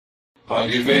Are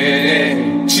you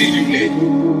ready?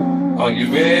 G-Unit. Are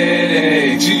you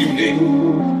ready?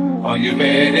 G-Unit. Are you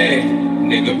ready?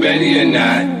 Nigga, ready or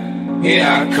not? Here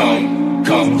I come.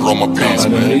 Roll my pants, I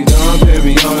man. don't need Dom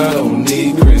Perignon, I don't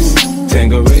need Chris.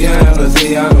 Tangeray,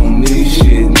 Alizé, I don't need shit.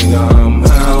 Nigga, I'm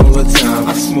high all the time.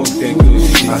 I smoke that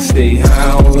good shit. I stay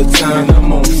high all the time.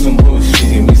 I'm on some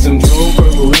bullshit. Give me some Joe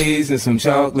Purple Haze and some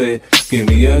chocolate. Give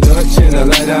me a Dutch and a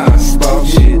lighter. I spark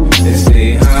shit. And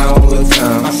stay high all the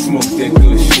time. I smoke that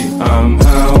good shit. I'm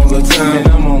high all the time. And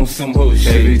I'm on some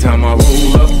bullshit. Every time I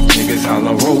roll up, niggas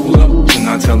holla roll up. And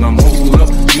I tell them hold up.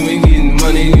 You ain't getting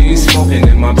money, you ain't smoking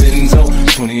in my Benzo.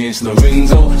 20-inch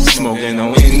Lorenzo, smoking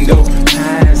on Indo.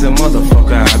 High as a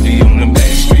motherfucker, I be on the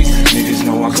back streets. Niggas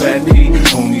know I clap heat.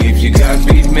 Homie, if you got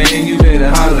beef, man, you better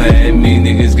holla at me.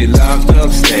 Niggas get locked up,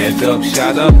 stabbed up,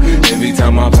 shot up. Every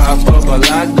time I pop up, a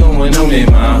lot going on in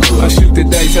my hood. I shoot the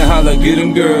dice, I holla, get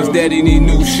them girls. Daddy need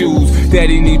new shoes.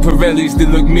 Daddy need Pirellis that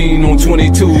look mean on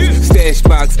 22s. Stash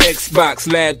box,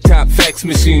 Xbox, laptop, fax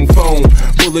machine, phone.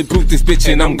 Bulletproof this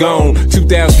bitch and I'm gone.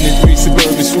 2003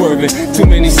 Suburban swerving. Too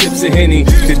many sips of Henny.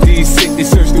 The D's sick, they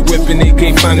searched the whip and they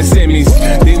can't find the semis.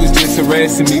 They was just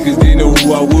harassing me cause they know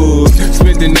who I was.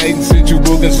 Spent the night in Central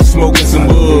Bookings for smoking some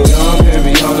wood. Dom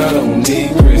Perignon, I don't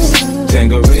need Chris.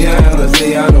 Tangeray,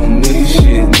 Alizé, I don't need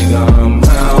shit. Nigga, I'm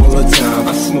high all the time.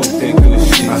 I smoke that good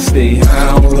shit. I stay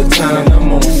high all the time.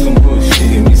 I'm on some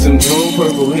bullshit. Give me some Joe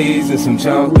Purple Haze and some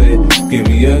chocolate. Give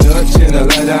me a Dutch and a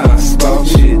lighter. I spark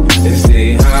shit. And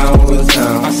stay high all the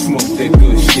time. I smoke that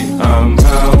good shit. I'm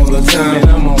high all the time. And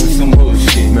I'm on some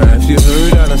bullshit. Man, if you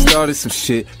heard I done started some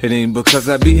shit, it ain't because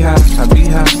I be high. I be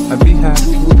high. I be high.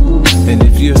 And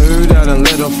if you heard I done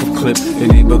let off a clip,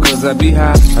 it ain't because I be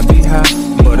high. I be high.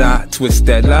 But I twist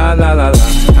that la la la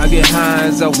la. I get high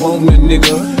as I want a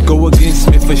nigga. Go against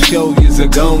me for show, years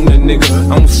ago,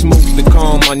 nigga. I don't smoke to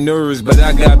calm my nerves, but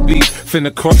I got beef.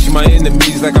 Finna crush my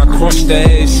enemies like I crushed the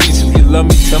ass sheets. If you love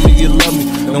me, tell me you love me.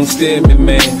 Don't stare at me,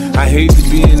 man. I hate to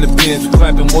be in the pens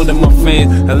clapping one of my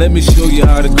fans. Now let me show you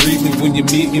how to greet me when you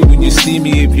meet me, when you see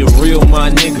me. If you're real, my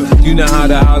nigga, you know how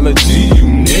to holla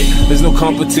G-Unit. There's no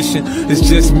competition, it's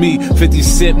just me. 50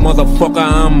 Cent, motherfucker,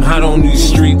 I'm hot on these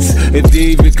streets. If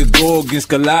David could go against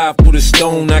Goliath with a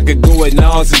stone, I could go at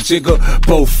Nas and Jigga,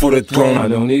 both for the throne. I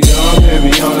don't need Dom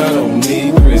Perignon, I don't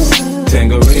need Chris.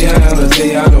 Tangeray,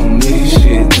 Alizé, I don't need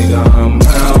shit. Nigga, I'm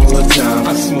high all the time.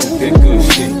 I smoke that good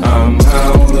shit. I'm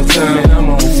high all the time. And I'm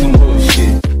on some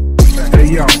bullshit.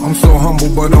 Hey yo, I'm so humble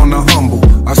but on the humble.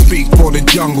 I speak for the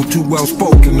jungle, too well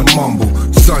spoken to mumble.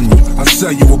 Son you, I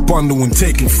sell you a bundle and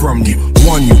take it from you.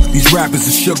 Won you, these rappers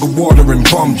are sugar water and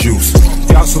bum juice.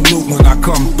 Y'all salute when I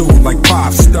come through like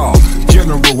 5-star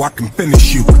general, I can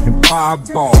finish you in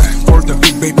 5 bars. Worth the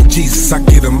big baby Jesus, I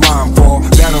get a mind ball.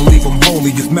 That'll leave them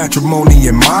holy as matrimony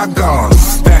and my God.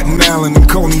 Staten Island and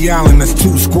Coney Island, that's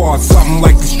 2 squads. Something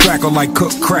like this track or like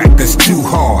cook crack, that's too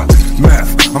hard.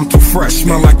 Meth, I'm too fresh,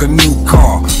 smell like a new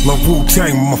car. Love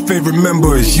Wu-Tang, my favorite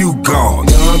member is you, God.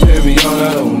 Dom Perignon,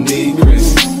 I don't need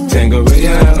Chris. Tangeray,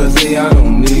 Alizé, I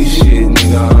don't need shit.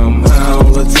 Nigga, I'm high all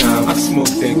the time. I smoke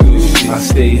that good shit. I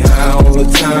stay high all the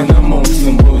time. I'm on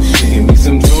some bullshit. Give me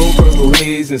some Joe Purple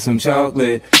Haze and some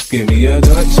chocolate. Give me a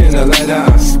Dutch and a lighter.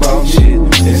 I spark shit.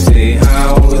 And stay high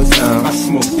all the time. I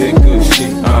smoke that good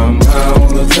shit. I'm high all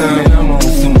the time. And I'm on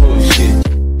some bullshit.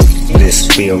 This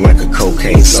feel like a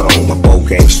cocaine song. My bow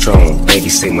game strong. Baby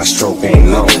say my stroke ain't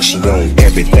long. She on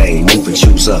everything. Move and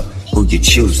choose up. Who you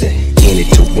choosing? In it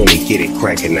to win it, get it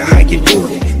crackin', now how you do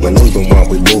it? Maneuvering while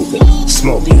we moving,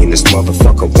 smoking in this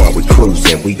motherfucker while we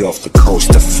cruising. We off the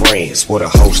coast of France, what a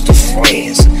host of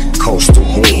friends. Coastal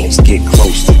winds, get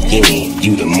close again.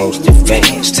 You the most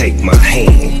advanced, take my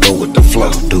hand, go with the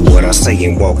flow. Do what I say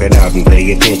and walk it out and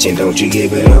pay attention, don't you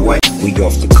give it away. We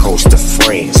off the coast of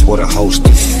France, what a host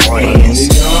of friends.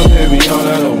 I don't need Dom Perignon,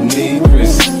 I don't need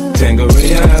Chris.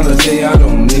 Tangeray, Alizé, I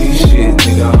don't need shit.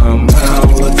 Nigga, I'm high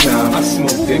all the time. I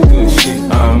smoke that good shit.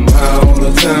 I'm high all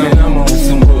the time. And I'm on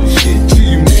some bullshit.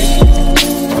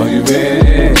 G-Unit, are you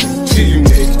ready?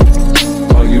 G-Unit,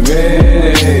 are you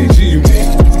ready?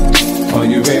 G-Unit, are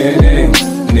you ready?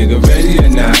 Nigga, ready or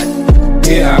not?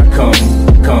 Here I come.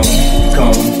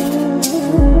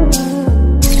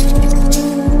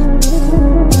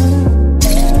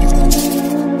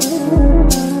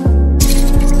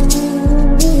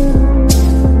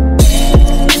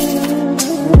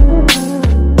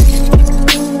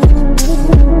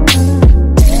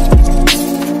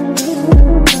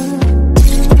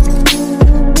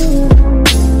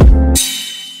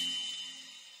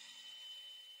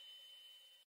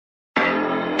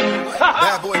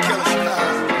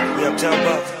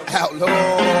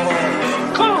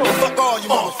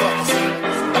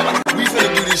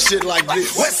 shit like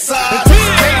this. West side,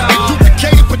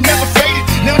 duplicated but never faded.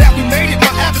 Now that we made it, my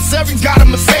adversary got a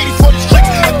Mercedes for the streets.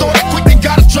 I thought it quick, then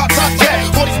got a drop top tag.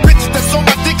 For these bitches that's on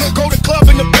my dick, I go to club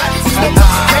in the back.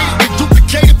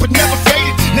 Duplicated but never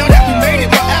faded. Now that we made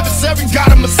it, my adversary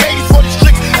got a Mercedes for the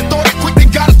streets. I thought it quick,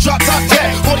 then got a drop top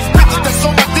tag. For these bitches that's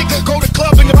on my dick, I go to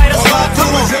club in the back. All I do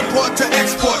is import to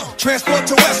export, transport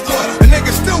to Westport. The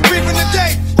niggas still beefing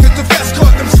today. Get the vest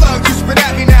caught, them slugs. You spit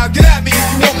at me now, get at me if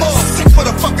you want more. Sick for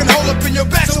the fucking hole up in your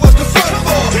back, so what's the front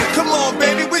for? Come on,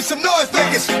 baby, we some noise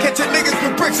makers. Catch your niggas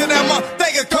with bricks in that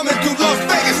motherfucker coming through Las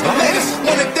Vegas. Haters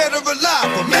wanted dead or alive,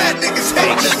 but mad niggas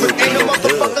hate this. But ain't no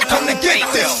motherfucker come to gate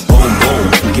this. Boom, boom,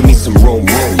 give me some room,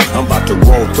 room. I'm about to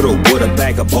roll through with a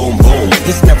bag of boom, boom.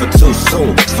 It's never too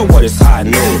soon, so what is high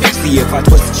noon? See if I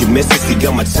twist it, you miss it, see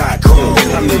I'm a tycoon.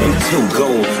 I mean I'm too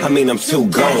gone, I'm too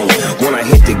gone. When I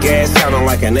hit the gas, sounding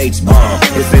like an H-bomb.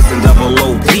 It's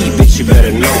S&OOP, bitch, you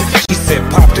better know. She said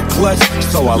pop the clutch,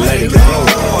 so I let it go.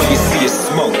 All you see is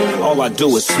smoke, all I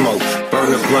do is smoke.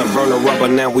 Burn the blunt, burn the rubber,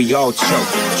 now we all choke.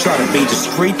 Try to be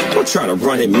discreet, don't try to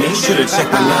run at me. Should've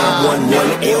checked the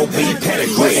 911 LB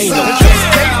pedigree. Ain't no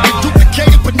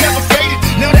duplicated but never faded.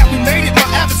 Now that we made it, my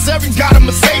adversary got a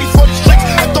Mercedes for the streets.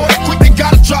 I thought it quick, then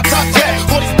got a drop top tag.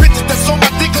 For these bitches that's on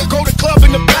my dick, I go to club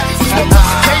in the back.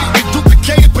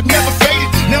 Duplicated but never faded.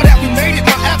 Now that we made it,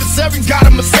 my adversary got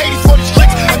a Mercedes for the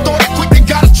streets. I thought it quick, then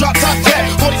got a drop top tag.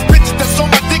 For these bitches that's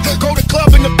on my dick, I go to club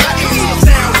in the back.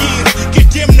 Down in, get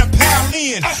them to pound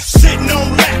in. Sitting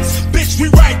on laps, bitch,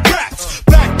 we write raps.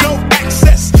 Back door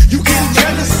access, you getting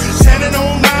jealous? Standing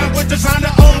on line with designer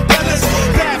umbrellas.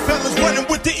 Bad fellas running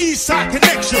with the east side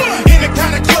connection. In the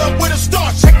kind of club with a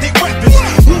star, check their weapons.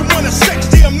 Who wanna sex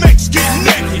DMX, get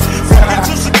naked. Fucking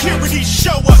till security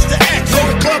show us the action. Go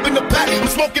to club in the back, I'm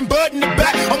smoking bud in the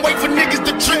back. I'm waiting for niggas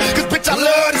to trip, cause bitch I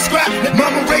love to scrap.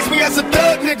 Mama raised me as a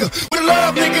thug nigga. With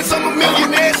love niggas, I'm a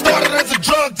millionaire, started as a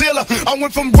drug dealer. I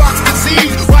went from rocks to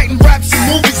Z's, writing raps and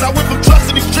movies. I went from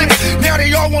trusting these tricks, now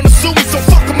they all wanna sue me, so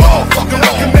fuck them all.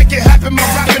 I can make it happen, my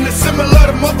rapping is similar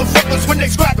to motherfuckers when they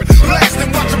scrapping.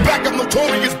 Blasting, watching back, I'm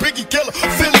notorious Biggie killer.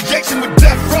 Affiliation with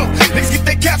Death Row, niggas get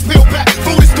their caps peeled back.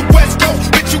 Food is the West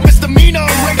Coast, bitch you misdemeanor,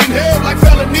 I'm raising hell like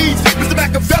felonies. Mr.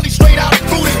 Machiavelli straight out,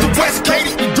 food is the West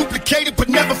Cated. We duplicated but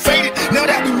never faded. Now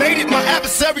that we made it, my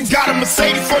adversary got a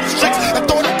Mercedes for the streets. I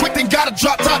thought it quick, then got a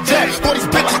drop top tag. For these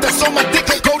bitches that's on my dick,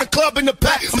 I go to club in the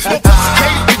back. I'm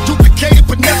sophisticated, we duplicated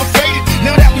but never faded.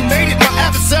 Now that we made it, my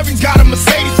adversary got a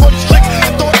Mercedes for the streets.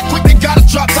 I thought it quick, then got a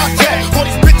drop top tag. For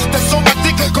these bitches that's on my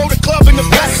dick, I go to club in the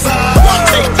back. You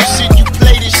take this shit, you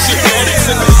play this shit, man. It's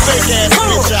a fake ass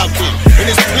bitch out there. And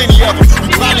there's plenty of them.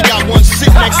 You probably got one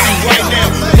sitting next to you right now,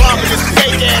 bombing his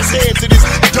fake ass head to this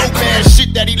dope ass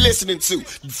shit that he listening to.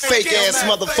 You fake ass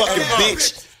motherfucking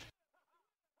bitch.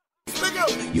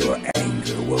 Your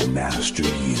anger will master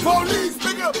you. Police,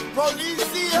 nigga! Police,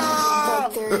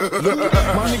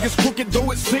 My niggas crooked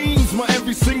though it seems. My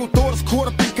every single thought is caught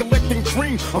up in collecting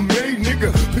cream. I'm made,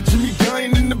 nigga. Picture me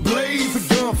dying in the blaze of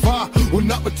gunfire. Will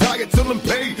not retire till I'm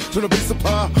paid. Turn the bass up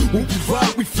high. Won't we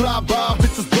ride, we fly by.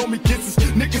 Bitches blow me kisses.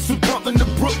 Niggas who Compton to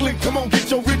Brooklyn. Come on, get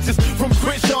your riches. From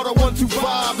Crenshaw to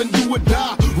 125 and do or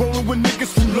die. Rolling with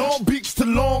niggas from Long Beach to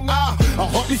Long Isle. I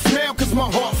hardly smile cause my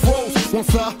heart froze.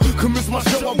 Once I commence my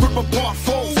show, I rip apart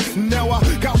foes. Now I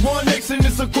got one nation,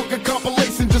 it's a crooked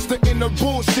compilation just to end the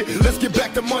bullshit. Let's get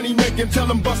back to money making, tell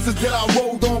them busters that I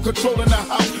rolled on, controlling the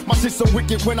house. My shit so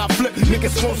wicked when I flip,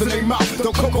 niggas closing their mouth.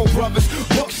 The Coco Brothers,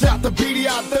 Buckshot, the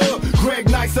BDI Thug, Greg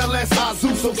Nice, LSI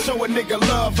Zoo, so show a nigga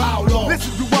love outlaw.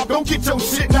 Listen, you up, don't get your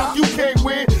shit now, you can't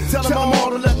win. Tell them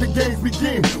all to let the games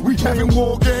begin. We having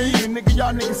war games, and nigga,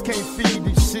 y'all niggas can't feed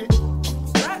this shit.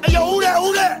 Hey yo, who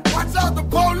that? Watch out, the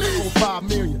police! 5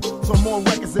 million. So more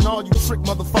records than all you trick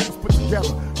motherfuckers put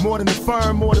together. More than the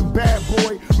firm, more than Bad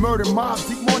Boy, Murder Mob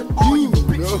Deep, more than all you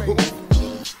bitch.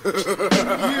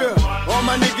 Yeah, all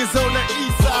my niggas on the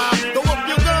east side. Throw up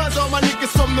your guns, all my niggas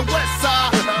from the west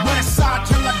side. West side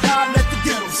till I die, let the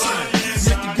ghetto sign.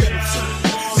 Let the ghetto sign.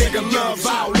 Nigga love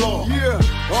outlaw.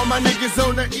 Yeah, all my niggas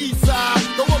on the east side.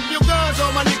 Throw up your guns,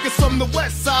 all my niggas from the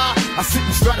west side. I sit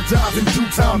and strategize in due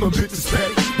time, my bitches pay.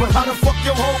 But how the fuck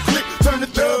your whole clique turn the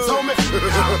thugs on me?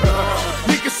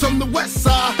 Niggas from the west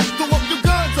side, throw up your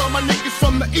guns on my niggas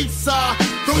from the east side.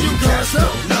 Throw your guns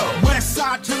up. West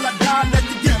side till I die, let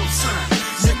the ghetto sign.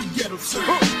 Let the ghetto sign.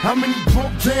 How many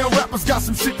broke down rappers got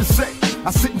some shit to say? I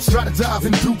sit and strategize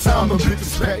in due time, my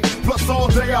bitches pay. Plus all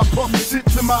day I puff shit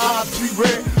till my eyes be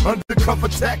red. Undercover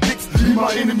tactics, leave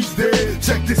my enemies dead.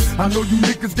 Check this, I know you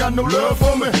niggas got no love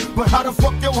for me, but how the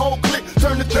fuck your whole clique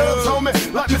turn the thugs on me?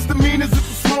 Like misdemeanors,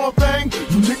 it's a small thing.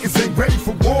 You niggas ain't ready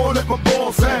for war, let my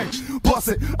balls hang. Plus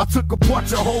closet. I took apart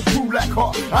your whole crew like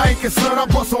heart. I ain't concerned, I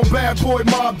bust on bad boy,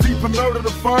 mob deep and murder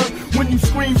the firm. When you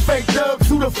scream fake dubs,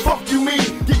 who the fuck you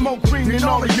mean? Get more cream than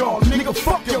all of y'all, nigga,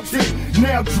 fuck your team.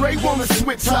 Now Dre wanna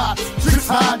switch sides, just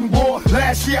hiding war.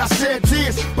 Last year I shed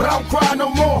tears, but I don't cry no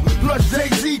more. Plus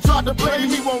Jay-Z tried to play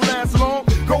me, won't last long.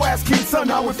 Go ask King Son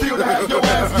how it feel to have your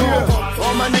ass gone.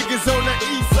 All my niggas on the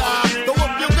east side, throw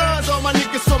up your guns, all my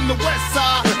niggas from the west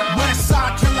side. West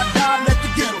side till I die, let the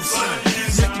ghetto sing.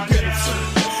 Let the ghetto sing.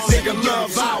 Nigga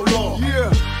love outlaw.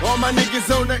 Yeah. All my niggas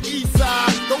on the east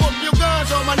side, throw up your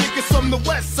guns, all my niggas from the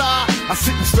west side. I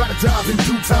sit and strategize in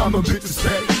due time, the bitches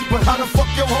pay. But how the fuck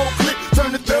your whole clique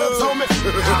turn the thugs on me?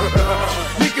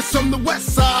 Niggas from the west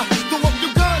side, throw up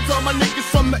your guns, all my niggas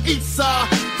from the east side.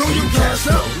 Throw your guns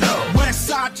up. West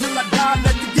side till I die,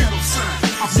 let the ghetto sing.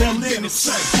 I fell in and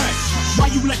say, hey, why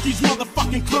you let these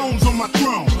motherfucking clones on my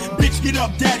throne? Bitch, get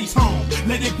up, daddy's home.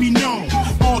 Let it be known.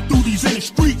 All through these inner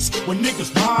streets, when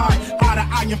niggas ride out of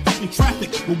eye in fucking traffic,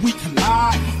 when we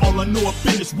collide. All I know up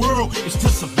in this world is to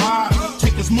survive.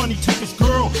 Take his money, take his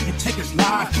girl, and take his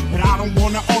life. But I don't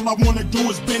wanna, all I wanna do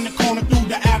is bend the corner through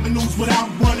the avenues without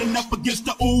running up against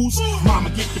the ooze. Mama,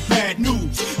 get the bad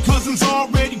news. Cousins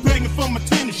already begging for my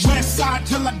tennis. West side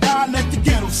till I die, let the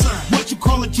ghetto sign. What you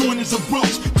call a joint is a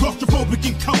roach. Claustrophobic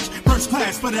and coach, first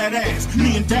class for that ass.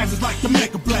 Me and Daz is like the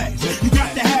Mega Blast. You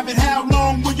got to have it, how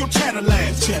long will your chatter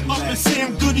last? Up and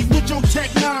Sam Goody with your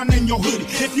Tech 9 and your hoodie.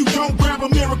 If you don't grab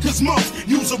America's most,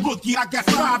 use a rookie. I got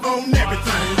 5 on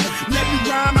everything. Let me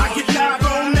rhyme, I get live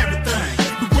on everything.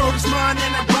 The world is mine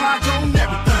and I ride on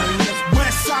everything.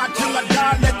 West side till I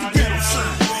die, let the ghetto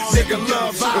sign. Nigga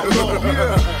love outlaw.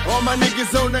 Yeah. All my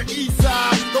niggas on the east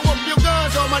side, throw up your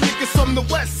guns, all my niggas from the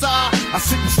west side. I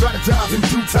sit and strategize in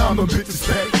due time, the bitches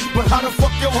pay. But how the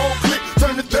fuck your whole clique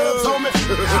turn the thugs on me?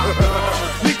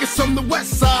 Niggas from the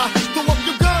west side, throw up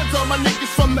your guns, all my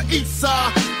niggas from the east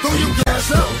side. Throw your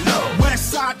guns up.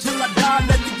 West side till I die,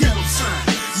 let the ghetto sign.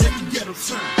 Let the ghetto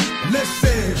sign.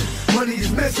 Listen, money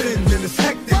is missing and it's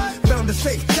hectic. Found a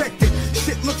safe, checked it.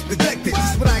 Shit looks neglected.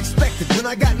 This is what I expected when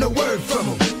I got no word from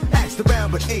him. Asked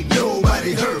around, but ain't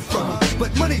nobody heard from him.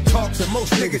 But money talks and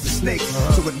most niggas are snakes.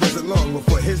 So it wasn't long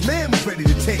before his man was ready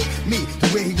to take me to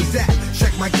where he was at.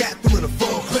 Check my gap through the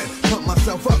full clip. Pump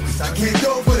myself up, cause I can't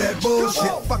go for that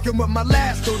bullshit. Fucking with my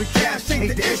last, so the cash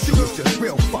ain't the issue. It's just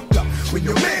real fucked up when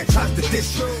your man tries to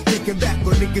dish you. Thinking back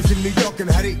on niggas in New York and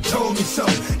how they told me so.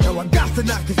 Now I got to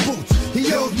knock his boots.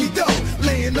 He owes me dough,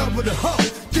 laying over the hoe.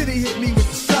 Then he hit me with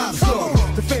the sob story.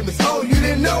 The famous, oh, you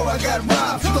didn't know I got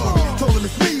robbed story. Told him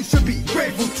it's me, you should be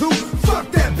grateful too.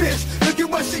 Fuck that bitch, look at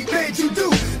what she made you do.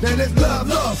 Now there's love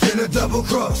lost in a double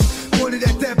cross. Pointed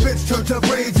at that bitch, turned her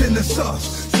brains into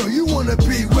sauce. So you wanna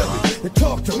be willing and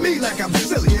talk to me like I'm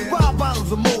silly. 5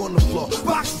 bottles or more on the floor,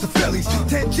 boxes of Phillies,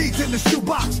 10 G's in the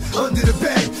shoebox, under the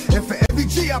bed. And for every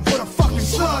G I put a fucking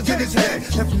slug in his head.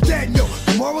 And from Daniel,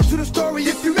 the moral to the story,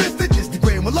 if you missed it,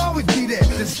 Instagram will always be there.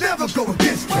 Let's never go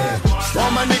against it.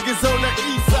 All my niggas on the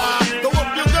east side, throw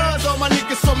up your guns, all my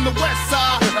niggas from the west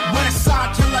side. West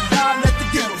side till I die, let the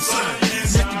ghetto sign.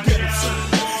 Let the ghetto sign.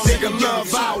 Nigga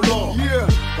love outlaw. Yeah.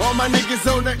 All my niggas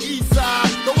on the east side,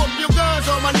 throw up your guns,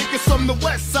 all my niggas from the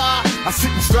west side. I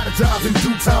sit and strategize in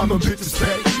due time, the bitches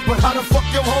pay. But how the fuck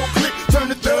your whole clique turn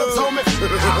the thugs on me?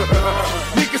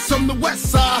 Niggas from the west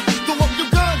side, throw up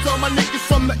your guns, all my niggas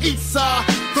from the east side.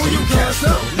 Throw your guns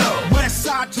up. West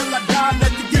side till I die,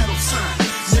 let the ghetto sign.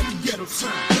 Let the ghetto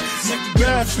sign.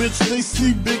 Bad bitch, they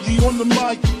see Biggie on the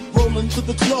mic. Rolling to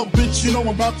the club, bitch, you know I'm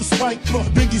about to spike. Look,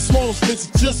 Biggie Smalls,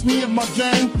 bitch, just me and my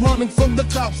gang. Running from the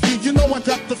cops, you know I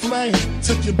got the flame.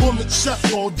 Take your bullet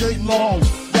shots all day long.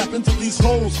 Rap into these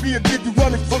holes, me and Biggie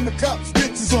running from the cops.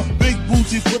 Bitches on big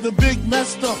booties with a big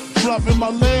messed up. Driving my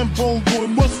Lambo,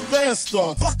 going much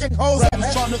faster. Fucking hoes,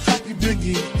 rappers trying to copy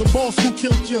Biggie. The boss who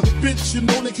killed you, bitch, you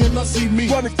know they cannot see me.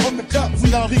 Running from the cops,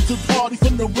 we out here to party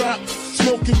from the rap.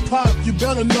 Smoking pot, you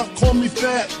better not call me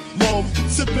fat. Mom,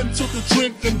 sipping to the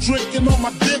drink and drinking on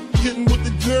my dick. Getting with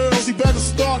the girls, he better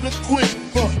start it quick.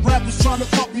 Rappers trying to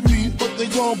copy me, but they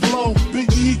gon' blow.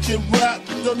 Biggie, he can rap,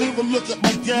 don't even look at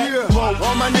my gap. Yeah.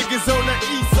 All my niggas on the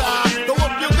east side, throw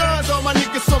up your guns, all my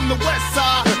niggas from the west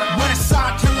side. West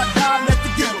side till I die, let the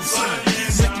ghetto sign.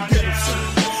 Let the ghetto sign.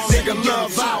 Nigga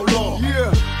love outlaw.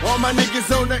 Yeah. All my niggas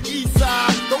on the east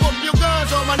side, throw up your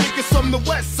guns, all my niggas from the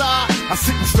west side. I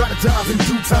sit and strategize in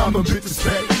due time, the bitches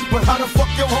pay. But how the fuck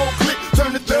your whole clique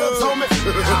turn the thugs on me?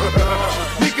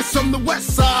 Niggas from the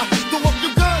west side, throw up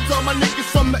your guns, all my niggas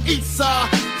from the east side.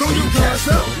 Throw your guns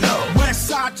up. West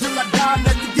side till I die,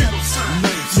 let the ghetto sign.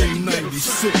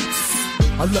 1996.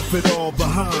 I left it all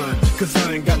behind, cause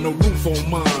I ain't got no roof on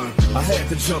mine. I I had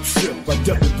to jump ship. I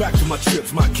doubled back to my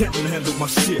trips. My accountant handled my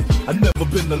shit. I never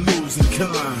been the losing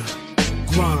kind.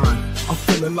 Grind, I'm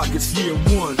feeling like it's year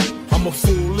one. I'm a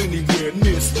fool anywhere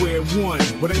near square one.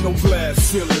 But ain't no glass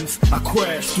ceilings, I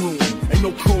crash through them. Ain't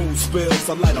no cold spells,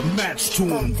 I light a match to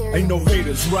them. Ain't no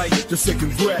haters, right? Just say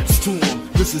congrats to them.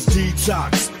 This is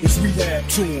detox, it's rehab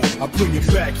to them. I bring it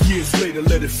back years later,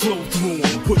 let it flow through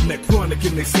them. Putting that chronic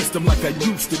in their system like I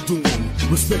used to do them.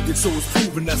 Respected so it's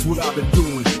proven, that's what I've been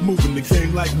doing. Moving the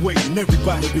game like weight and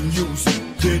everybody been using.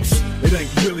 Bitch, it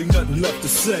ain't really nothing left to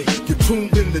say. Get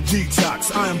tuned in the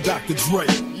detox, I am Dr. Dre.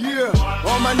 Yeah,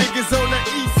 all my niggas on the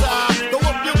east side. Throw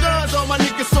up your guns, all my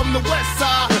niggas from the west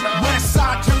side. West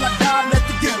side till I die, let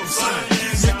the ghetto sign.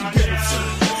 Let the ghetto sign.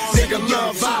 Nigga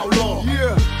love outlaw.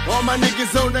 Yeah, all my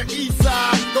niggas on the east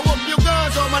side. Throw up your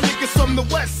guns, all my niggas from the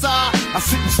west side. I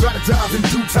sit and strategize in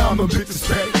due time, a bitches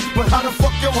pay. But how the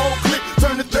fuck your whole clique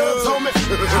turn the thugs on me?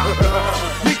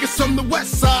 Niggas from the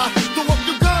west side. Throw up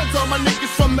your guns, all my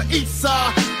niggas from the east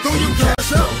side. Throw your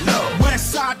guns up.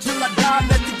 West side till I die,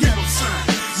 let the ghetto sign.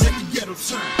 Let the ghetto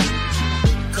sign.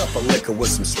 Cup of liquor with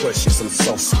some squishes, I'm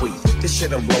so sweet. This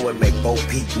shit I'm blowing make Bo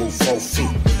Peep move 4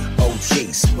 feet.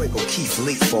 OG, sprinkle Keith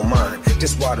Leaf on mine.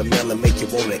 This watermelon make you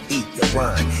wanna eat your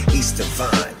rind. Easter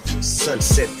Vine,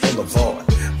 Sunset Boulevard.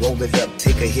 Roll it up,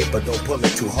 take a hit, but don't pull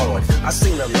it too hard. I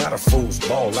seen a lot of fools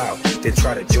ball out, then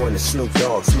try to join the Snoop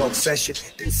Dogg smoke session,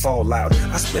 then fall out.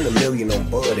 I spent $1 million on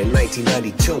bud in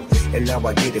 1992, and now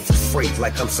I get it for free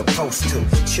like I'm supposed to.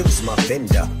 Choose my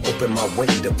vendor, open my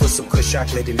window, put some kush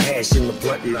chocolate and hash in the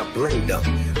blunt and I blend them.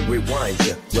 Rewind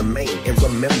ya, remain and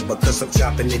remember, cause I'm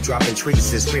chopping and dropping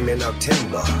trees and screaming out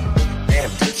timber.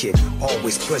 Advocate,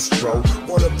 always push, bro.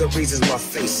 One of the reasons my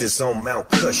face is on Mount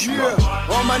Kush, bro.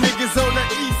 Yeah, all my niggas on the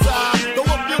east side. Throw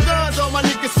up your guns, all my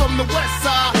niggas from the west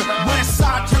side. West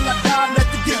side till I die, let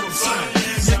the ghetto sign.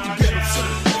 Let the ghetto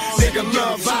sign. Nigga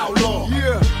love outlaw.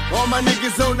 Yeah, all my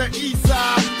niggas on the east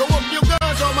side. Throw up your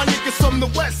guns, all my niggas from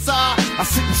the west side. I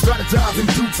sit and strategize in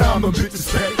due time, a bitches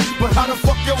pay. But how the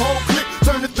fuck your whole clique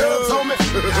turn the thugs on me?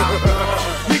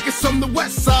 Niggas from the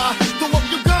west side. Throw up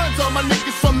your guns, all my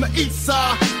niggas from the east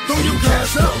side. Throw your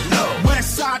guns up.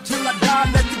 West side till I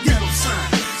die, let the ghetto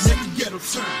sign. Let the ghetto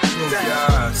sign.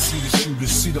 Yeah, see the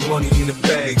shooters, see the money in the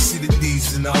bag, see the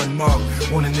D's in the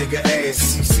unmarked on a nigga ass,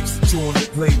 see 62 on the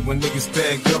plate when niggas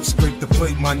bagged up, scrape the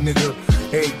plate, my nigga,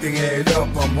 everything add up,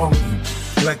 I'm hungry.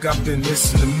 Like I've been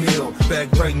missing a meal,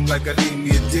 back writing like I need me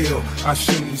a deal. I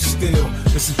shoot you still,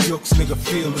 it's a jokes, nigga,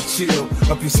 feel the chill.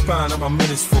 Up your spine, I'm a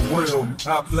menace for real.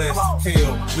 I blast the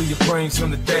kill, leave your brains on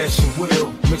the dash and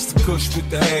wheel. Mix the kush with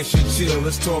the hash and chill,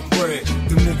 let's talk bread.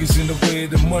 The niggas in the way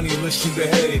of the money, let's shoot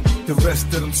ahead. The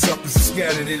rest of them suckers are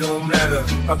scattered, it don't matter.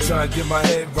 I'm trying to get my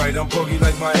head right, I'm buggy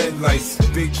like my headlights.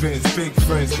 Big Benz, big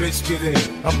friends, bitch get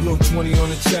in. I blow 20 on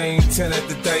the chain, 10 at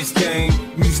the dice game.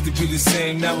 We used to be the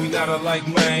same, now we not alike.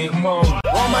 Man, come on.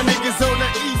 All my niggas on the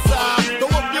east side. Throw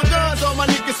up your guns, all my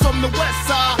niggas from the west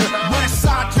side. West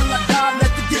side till I die,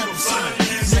 let the ghetto sign.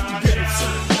 Let the ghetto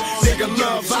sign. Nigga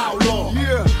love outlaw.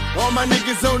 Yeah, all my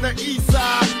niggas on the east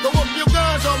side. Throw up your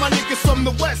guns, all my niggas from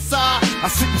the west side. I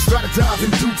sit and strategize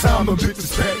in due time, a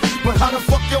bitches pay. But how the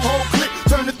fuck your whole clique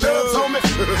turn the thugs on me?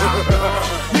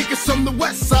 Niggas from the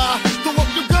west side. Throw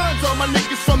up your guns, all my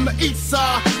niggas from the east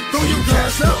side. Throw your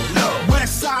guns up.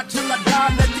 West side till I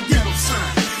die, let the ghetto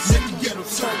sign. Let the ghetto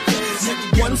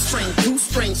sign. One string, 2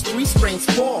 strings, 3 strings,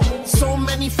 4. So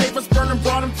many favors burning,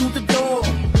 brought him through the door.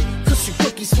 Cushy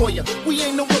cookies for ya, we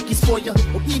ain't no rookies for ya.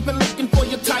 We've been looking for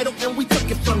your title and we took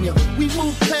it from ya. We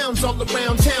moved pounds all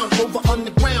around town, over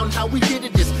underground. How we did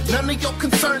it is none of your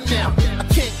concern now. I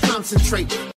can't concentrate.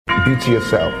 Be to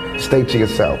yourself, stay to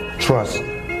yourself, trust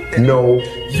nobody.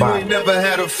 You ain't never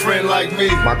had a friend like me.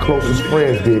 My closest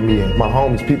friends did me in. My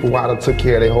homies, people who I done took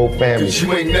care of their whole family. Cause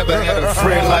you ain't never had a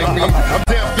friend like me. I'm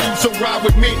down for you, so ride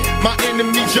with me. My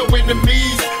enemies, your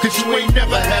enemies. Cause you ain't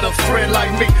never had a friend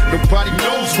like me. Nobody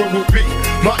knows where we'll be.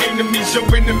 My enemies, your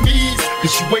enemies.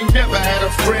 Cause you ain't never had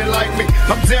a friend like me.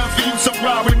 I'm down for you, so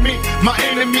ride with me. My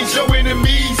enemies, your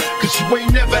enemies. Cause you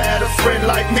ain't never had a friend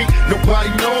like me.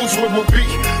 Nobody knows where we'll be.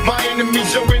 My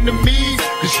enemies, your enemies.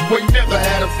 Cause you ain't never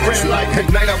had a friend like me.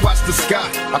 At night I watch the sky,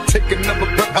 I take another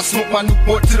breath. I smoke my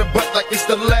Newport to the butt like it's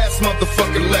the last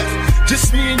motherfucker left.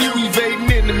 Just me and you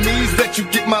evading enemies. Let you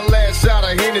get my last shot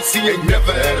of Hennessy. Ain't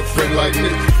never had a friend like me.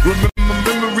 Remember my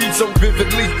memories so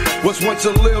vividly. Was once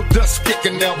a little dust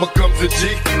kicker, now becomes a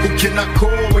G. Who can I call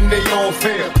when they all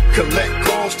fail? Collect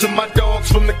calls to my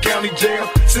dogs from the county jail.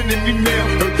 Sending me mail,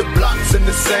 heard the block fellas in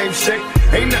the same shape.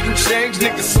 Ain't nothing changed,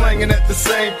 niggas slanging at the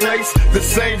same place. The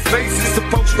same faces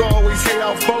supposed to always hate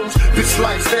our foes. This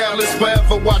lifestyle is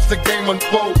forever, watch the game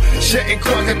unfold. Shedding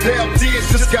crocodile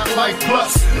tears, just got life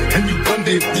plus. And you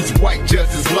wonder if these white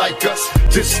judges like us.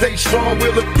 Just stay strong,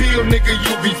 we'll appeal, nigga,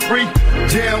 you'll be free.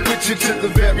 Down with you to the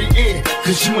very end,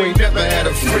 cause you ain't never had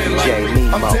a friend like me.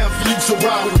 I'm down for you, so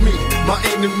ride with me. My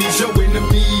enemies, your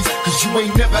enemies, cause you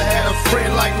ain't never had a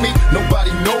friend like me.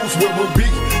 Nobody knows where we'll be.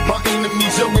 My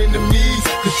enemies, your enemies,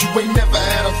 cause you ain't never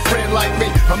had a friend like me.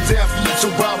 I'm down for you, so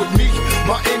ride with me.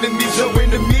 My enemies, your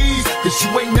enemies, cause you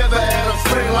ain't never had a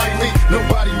friend like me.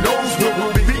 Nobody knows where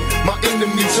we'll be. My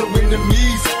enemies, your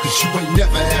enemies, cause you ain't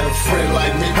never had a friend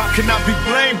like me. How can I be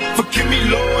blamed? Forgive me,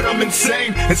 Lord, I'm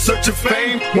insane. In search of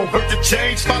fame, won't hurt to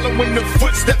change. Following the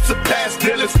footsteps of past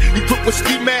dealers. We put with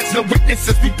ski masks, no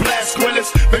witnesses, we blast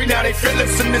squillers. Maybe now they feel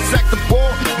us in this act of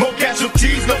war. More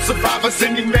casualties, no survivors.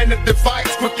 Any man that defies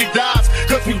quickly dies.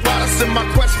 Cause we ride us in my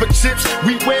quest for chips.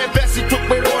 We wear vests equipped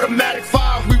with automatic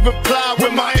fire. We reply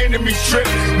when my enemies trip.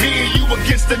 Me and you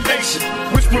against the nation.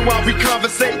 Whispering while we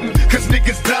conversating. Cause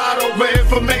niggas died over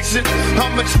information. How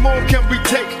much more can we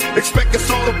take? Expect us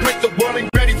all to break, the world ain't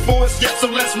ready for us yet, so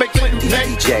let's make Clinton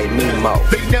pay. DJ Nemo.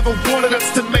 They never wanted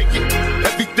us to make it.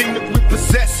 Everything that we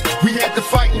possess, we had to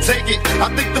fight and take it. I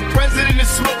think the president is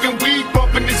smoking weed,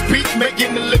 bumping his beat,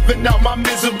 making a living out my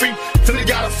misery. Till he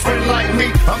got a friend like me.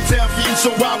 I'm down for you, so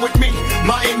ride with me.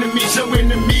 My enemies, your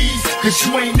enemies, cause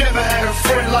you ain't never had a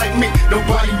friend like me.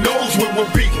 Nobody knows where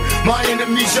we'll be. My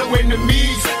enemies, your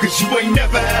enemies, cause you ain't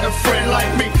never had a friend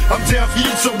like me. I'm down for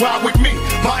you, so ride with me.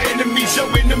 My enemies, your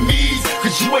enemies,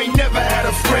 cause you ain't never had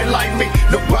a friend like me.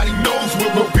 Nobody knows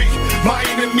where we'll be. My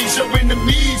enemies, your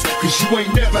enemies, cause you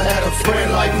ain't never had a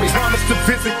friend like me. Promise to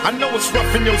visit, I know it's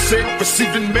rough in your cell.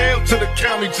 Receiving mail to the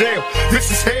county jail.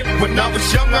 This is hell, when I was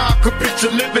younger I could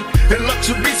picture living in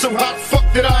luxury. So how the fuck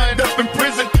did I end up in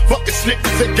prison? Fucking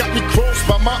niggas that got me crossed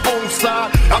by my own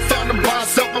side. I found him by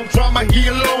himself on drama, he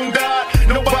alone died.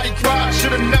 Nobody cried,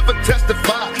 should've never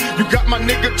testified. You got my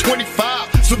nigga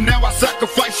 25, so now I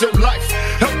sacrifice your life.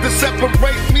 Help to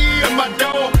separate me and my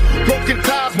dog. Broken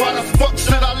ties, why the fuck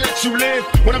should I let you live?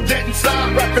 When I'm dead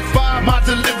inside, rapid fire my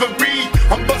delivery.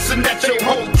 I'm busting at your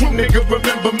whole crew, nigga,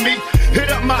 remember me. Hit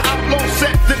up my outlaw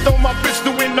set, then throw my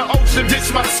pistol in the ocean.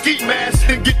 Ditch my ski mask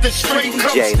and get the straight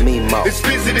coast. It's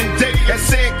visiting day at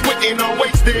San Quentin,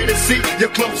 always there to see your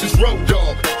closest road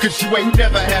dog. Cause you ain't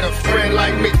never had a friend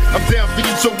like me. I'm down for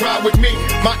you, so ride with me.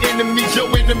 My enemies,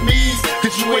 your enemies,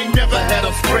 cause you ain't never had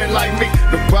a friend like me.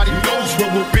 Nobody knows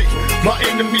where we'll be. My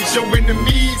enemies, your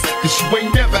enemies, cause you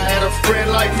ain't never had a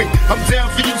friend like me. I'm down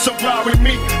for you, so ride with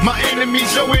me. My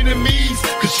enemies, your enemies,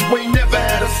 cause you ain't never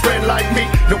had a friend like me.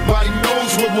 Nobody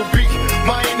knows where we'll be.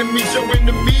 My enemies, your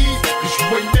enemies, cause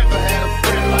you ain't never had a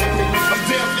friend like me. I'm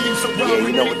down for you, so ride with me. Yeah,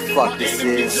 you know what the fuck this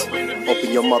is.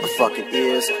 Open your motherfucking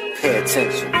ears, pay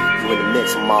attention. You in the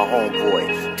mix with my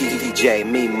homeboy, DJ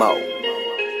Memo.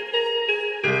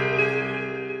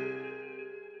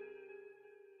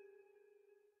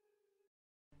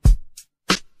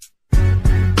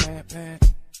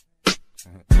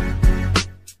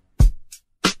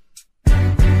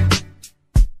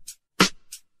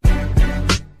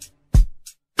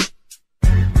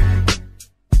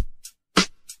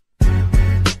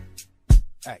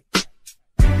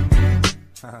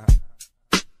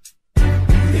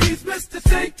 He's Mr.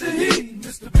 Take the Heat,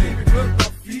 Mr. Baby Work My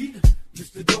Feet,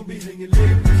 Mr. Don't Be Hanging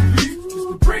Late,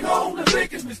 Mr. Bring Home the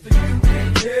Bacon, Mr. You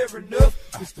Ain't There Enough,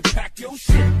 Mr. Pack Your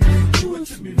Shit, Mr. Do It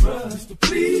To Me Run, Mr.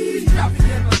 Please, drop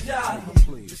me in my job,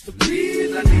 Mr.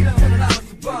 Please, I need $100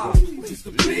 to buy,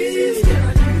 Mr. Please,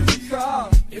 can I use your car?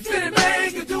 If any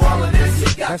man can do all of this,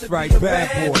 he got That's to right, be a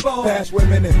bad boy. Fast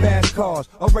women and fast cars.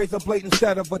 A razor blade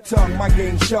instead of a tongue. My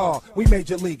game sharp. We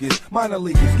major leaguers, minor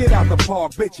leaguers. Get out the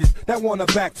park, bitches that wanna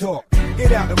back talk.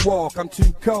 Get out and walk. I'm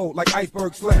too cold like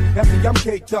iceberg slim. That's why I'm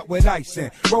caked up with ice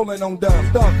and rolling on dubs.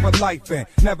 Thug for life and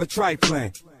never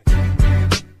trifling.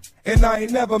 And I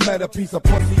ain't never met a piece of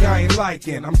pussy I ain't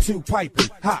liking. I'm too piping,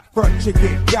 hot, front chick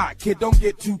get got. Kid, don't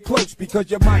get too close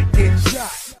because you might get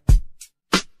shot.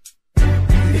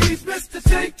 He's Mr.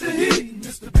 Take the Heat,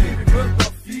 Mr. Baby Work My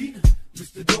Feet,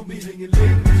 Mr. Don't Be Hanging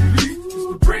Late,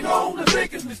 Mr. Bring Home the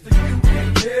Bacon, Mr. You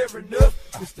Ain't There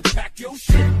Enough, Mr. Pack Your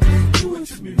Shit, Mr. Do It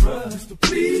To Me Run, Mr.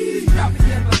 Please, drop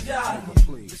me in my job,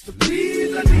 Mr.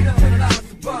 Please, I need $100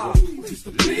 to buy,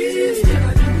 Mr. Please, can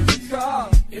I use your car?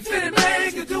 If any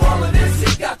man can do all of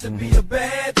this, he got to be a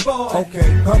bad boy.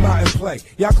 Okay, come out and play.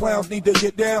 Y'all clowns need to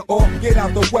get down or get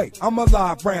out the way. I'm a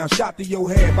live round, shot to your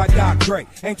head by Doc Dre.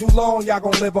 Ain't too long, y'all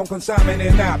gon' live on consignment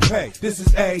and not pay. This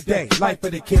is a day, life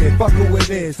of the kid. Fuck who it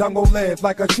is. I'm gon' live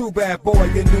like a true bad boy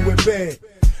and do it big.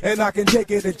 And I can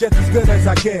take it just as good as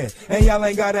I can. And y'all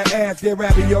ain't gotta ask, they're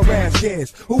rapping your ass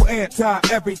kids. Who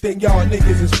anti-everything y'all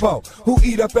niggas is for? Who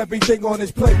eat up everything on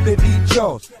his plate that eat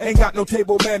yours? Ain't got no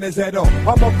table manners at all.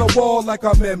 I'm up the wall like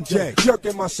I'm MJ,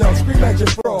 jerking myself, scream at your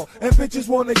fraud. And bitches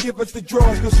wanna give us the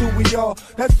draws, cause who we are?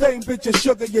 That same bitch of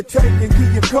sugar you take and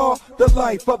keep your car. The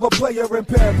life of a player in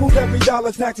pen. Who's every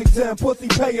dollar tax exempt? Pussy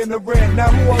paying the rent. Now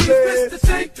who I live? Mr.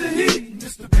 Take the Heat,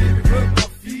 Mr. Baby rub my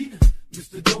feet,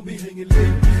 Mr. Don't be hanging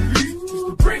late,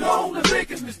 Mr. Bring on the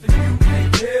bacon, Mr. You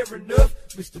ain't there enough,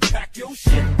 Mr. Pack your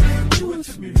shit, Mr. Do it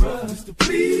to me, bruh, Mr.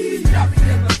 Please, got me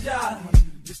in my job,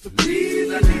 Mr.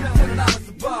 Please, I need $100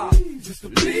 a bar,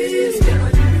 Mr. Please, can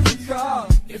I use your car?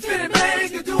 If any man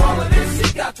can do all of this,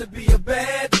 he got to be a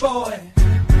bad boy.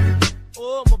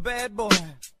 Oh, I'm a bad boy.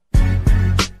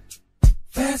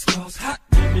 Fast cars, hot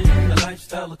women, the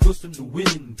lifestyle accustomed to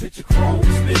winning. Picture chrome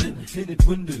spinning, tinted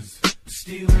windows.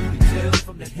 Still, you can tell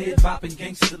from the head bopping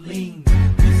gangster lean.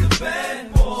 He's a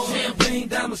bad boy. Champagne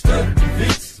diamond studded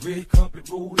Vince. Red carpet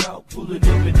rolled out, pulling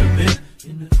up in the vent.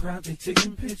 In the crowd, they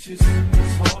taking pictures.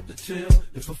 It's hard to tell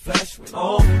if a flash went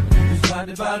off. He's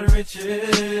blinded by the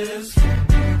riches.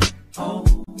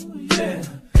 Oh, yeah.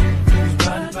 He's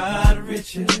blinded by the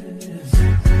riches.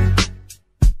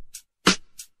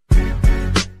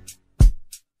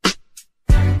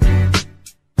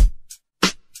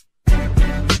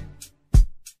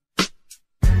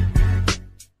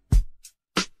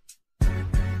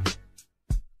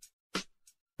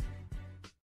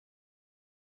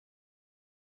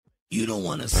 You don't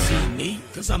wanna see me,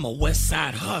 cause I'm a west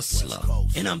side hustler.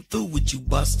 And I'm through with you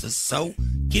busters, so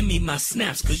give me my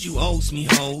snaps, cause you owes me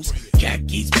hoes.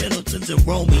 Khakis, Pendletons, and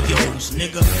Romeos,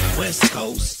 nigga. West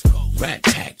Coast, Rat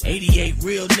Pack, 88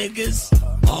 real niggas,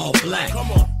 all black.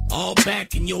 All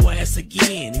back in your ass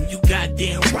again, and you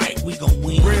goddamn right we gon'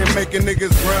 win. Brand making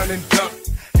niggas run and duck.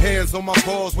 Hands on my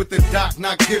balls with the doc,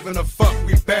 not giving a fuck.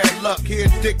 We bad luck, here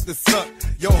dick to suck.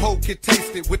 Yo hoe can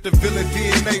taste it with the villain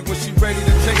DNA. When she ready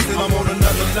to chase it, I'm on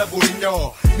another level than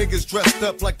y'all. Niggas dressed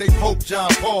up like they Pope John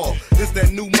Paul. This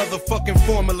that new motherfucking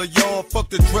formula, y'all.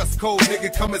 Fuck the dress code,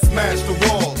 nigga, come and smash the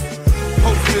walls.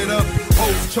 Posted up,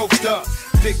 hoes choked up.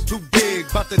 Dick too big,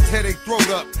 bout to tear they throat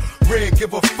up. Red,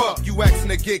 give a fuck, you asking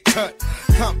to get cut.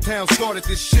 Comptown started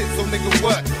this shit, so nigga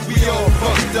what? We all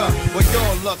fucked up, but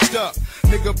y'all lucked up.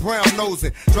 Nigga brown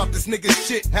nosing, dropped this nigga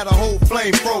shit, had a whole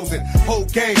flame frozen. Whole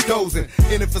game dozing,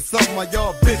 in it for something, while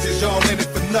y'all bitches, y'all in it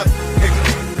for nothing, nigga.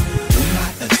 Do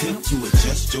not attempt to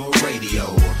adjust your radio.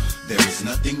 There is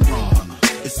nothing wrong.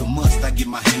 It's a must, I get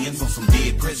my hands on some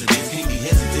dead presidents. Can't be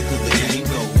hesitant cause the game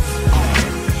goes on.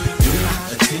 Do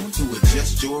not attempt to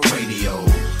adjust your radio.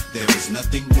 There is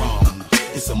nothing wrong.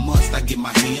 It's a must, I get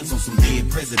my hands on some dead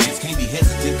presidents. Can't be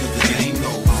hesitant cause the game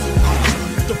goes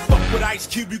on. The fuck with Ice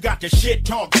Cube, you got the shit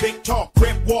talk, big talk,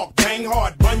 grip walk, bang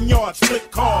hard, run yards,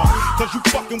 flip cars. Cause you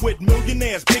fucking with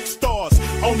millionaires, big stars.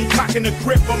 Only cocking the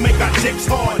grip will make our dicks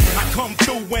hard. I come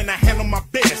through when I handle my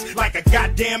business like a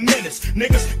goddamn menace.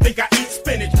 Niggas think I eat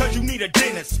spinach cause you need a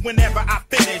dentist. Whenever I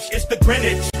finish, it's the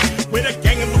Greenwich with a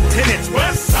gang of lieutenants.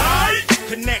 West Side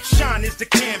Connection is the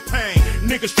campaign.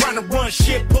 Niggas trying to run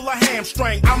shit, pull a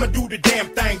hamstring. I'ma do the damn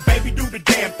thing, baby, do the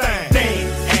damn thing.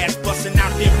 Damn, ass busting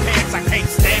out their pants, I can't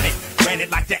stand it. Ran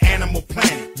it like the Animal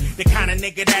Planet. The kind of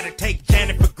nigga that'll take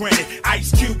Janet for granted.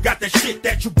 Ice Cube got the shit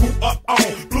that you blew up on.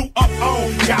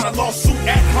 Got a lawsuit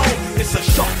at home. It's a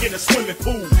shark in a swimming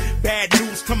pool. Bad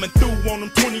news coming through on them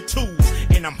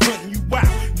 22s. And I'm hunting you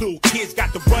out. Little kids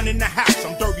got to run in the house.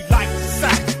 I'm dirty like the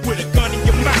South with a gun in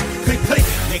your mouth. Click, click.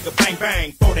 Nigga bang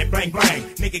bang for that bang bang.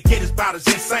 Nigga get his bout as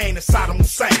insane as Saddam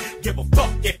Hussein. Give a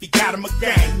fuck if he got him a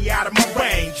gang. He out of my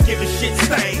range. Giving shit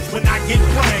stains when I get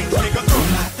brains. Nigga, do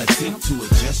not attempt to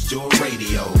adjust your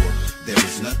radio. There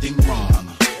is nothing wrong.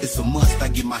 It's a must, I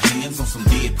get my hands on some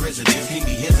dead presidents. Can't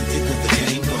be hesitant cause the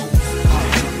game goes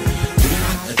on. Do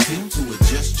not attempt to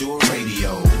adjust your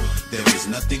radio. There is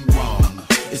nothing wrong.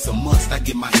 It's a must, I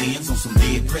get my hands on some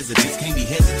dead presidents. Can't be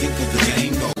hesitant cause the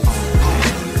game goes on.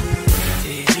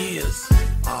 It is,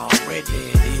 already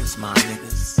it is, my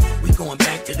niggas. We going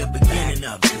back to the beginning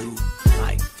of you,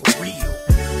 like for real.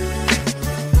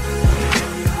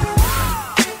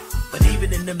 But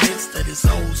even in the midst of this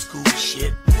old school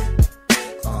shit,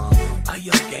 our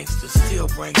young gangsters still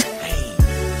bring pain.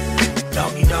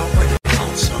 Doggy dog, bring it on.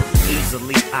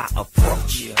 Easily I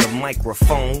approach the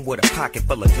microphone with a pocket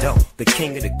full of dough. The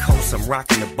king of the coast, I'm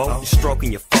rocking the boat,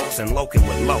 stroking your folks and loking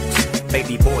with lows.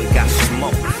 Baby boy got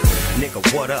smoke. Nigga,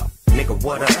 what up? Nigga,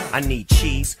 what up? I need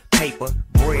cheese, paper,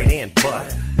 bread, and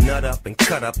butter. Nut up and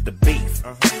cut up the beef.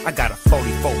 I got a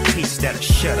 44 piece that'll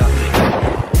shut up.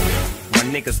 My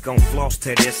niggas gon' floss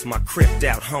to this. My cripped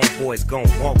out homeboys gon'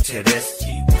 walk to this.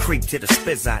 Creep to the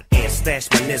spizzot and stash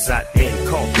my nizzot. Then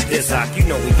call the dizzot. You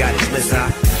know we got it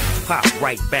blizzot. Pop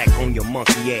right back on your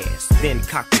monkey ass. Then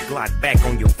cock the Glock back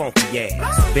on your funky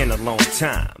ass. Been a long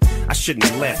time. I shouldn't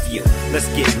have left you. Let's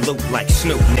get loot like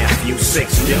Snoop nephew.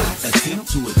 6 dudes.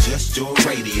 Attempt to adjust your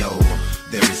radio.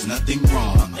 There is nothing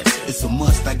wrong. It's a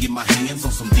must. I get my hands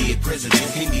on some dead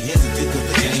presidents. Can't be hesitant cause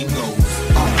the game goes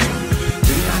on.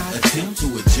 Do not attempt to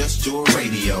adjust your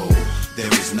radio.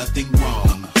 There is nothing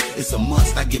wrong. It's a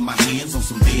must. I get my hands on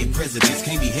some dead presidents.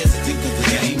 Can't be hesitant cause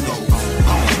the game goes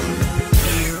on.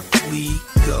 Here we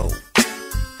go.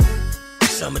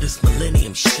 Some of this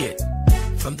millennium shit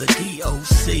from the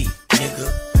DOC, nigga.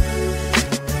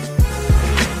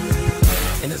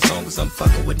 And as long as I'm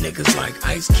fucking with niggas like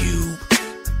Ice Cube,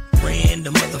 Ran, the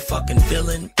motherfucking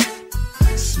villain,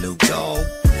 Snoop Dogg,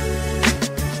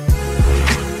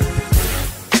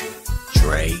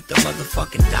 Dre, the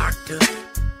motherfucking doctor,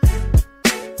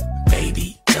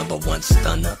 Baby, #1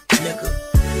 stunner, nigga,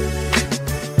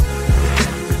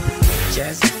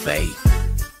 Jazzy Faye,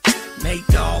 Nate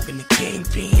Dogg and the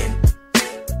Kingpin,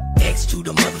 X to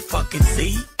the motherfucking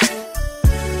Z,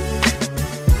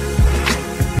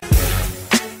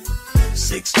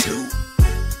 6'2",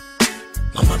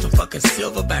 my motherfucking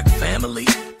Silverback family,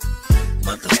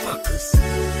 motherfuckers.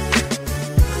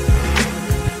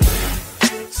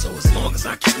 So as long as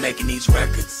I keep making these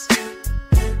records,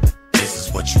 this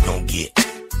is what you gon' get.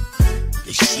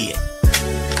 The shit.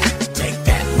 Take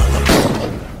that,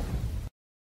 motherfucker.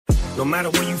 No matter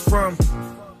where you from,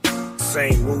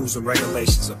 same rules and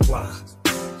regulations apply.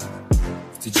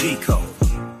 It's the G code.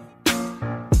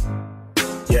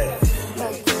 Yeah.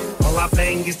 All I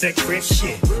bang is that grip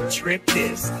shit. Trip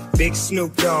this. Big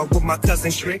Snoop Dogg with my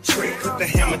cousin Trick. Put the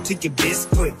hammer to your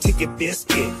biscuit, to your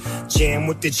biscuit. Jam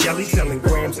with the jelly, selling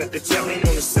grams at the telly. On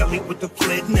the celly with the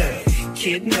flidna.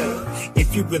 Kidna.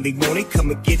 If you really want it,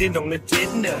 come and get it on the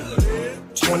dinner.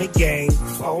 20 gang,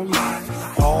 4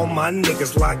 life. All my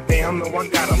niggas locked down, no I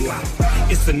got them locked.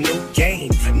 It's a new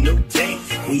game, a new day.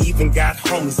 We even got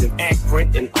homies in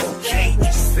Akron and OK.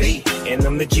 See, and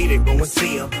I'm the G that go and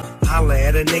see 'em. Holla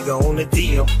at a nigga on the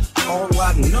deal. All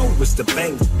I know is to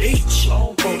bang the beach.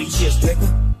 40 years, nigga,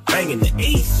 banging the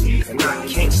east. And I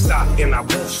can't stop and I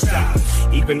won't stop.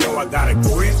 Even though I got a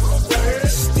grip,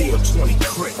 still 20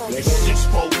 crit, nigga.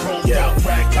 6'4" chromed out,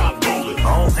 rag top rolling.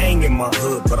 I don't hang in my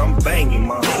hood, but I'm banging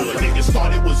my hood. Niggas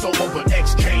thought it was over, but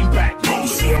X came back rolling.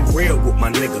 See, I'm real with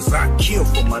my niggas, I kill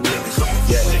for my niggas.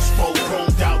 Yeah. 6'4"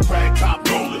 chromed out, rag top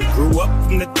rolling. Grew up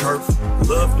from the turf,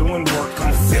 love doing work,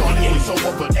 I'm Thought it affiliated. was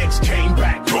over, but X came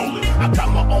back rolling. I got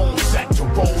my own sack to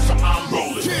roll, so I'm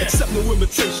rolling. Accept no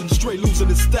imitation, straight losing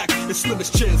his stack. The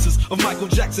slimmest chances of Michael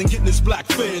Jackson getting his black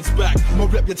fans back. My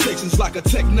reputation's like a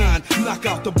Tech 9, knock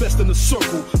out the best in the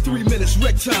circle. 3 minutes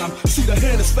wreck time, see the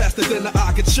hand is faster than the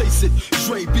eye can chase it.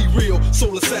 Dre, be real,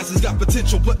 soul assassins got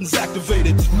potential buttons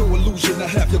activated. No illusion to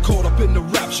have you caught up in the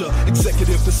rapture.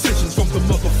 Executive decisions from the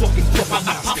motherfucking puppet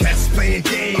master. Cats playing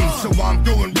games, so I'm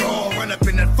doing raw. Run up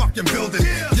in that fucking building,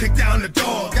 kick down the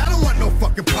dog. I don't want no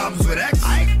fucking problems with X.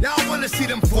 Y'all wanna see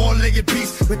them 4-legged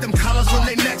beasts with them collars on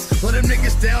their necks, or them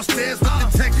niggas downstairs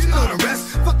with the text. You know the rest.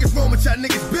 Fuck is wrong with y'all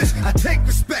niggas, bitch? I take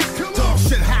respect. Dog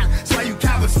shit hot, so you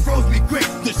cowards froze me quick.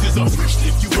 This is a bitch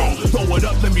if you rollin'. Throw it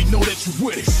up, let me know that you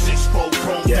with it. 6'4"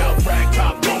 chromed out, rag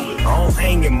top rolling. I don't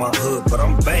hang in my hood, but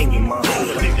I'm banging my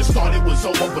hood. Niggas thought it was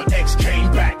over, but X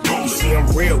came back rolling. See, I'm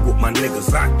real with my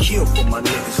niggas, I kill for my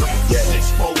niggas. Yeah.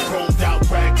 6'4" chromed out,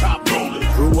 rag top rolling.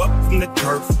 Grew up from the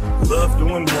turf, love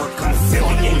doing work, I'm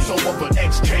Thought it affiliated. was over, but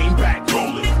X came back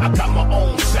rolling. I got my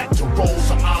own sack to roll,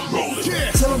 so I'm rolling.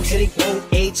 Tell them Jenny won't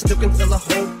age, look until the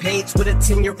whole page with a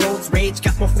 10-year-old's rage.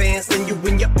 Got more fans than you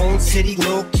in your own city.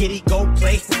 Little kitty, go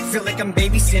play. Feel like I'm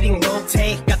babysitting Lil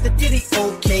Tay. Got the ditty,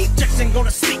 okay. Jackson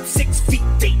gonna sleep 6 feet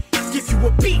deep. Give you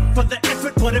a beat for the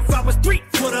effort, but if I was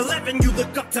 3'11", you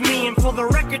look up to me, and for the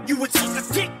record, you would suck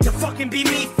a dick to fucking be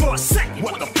me for a second.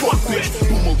 What the fuck, bitch?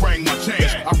 Boomerang my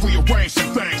chains. I rearrange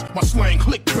some things. My slang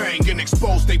click bang and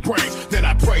expose they brains. Then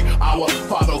I pray, our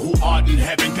Father who art in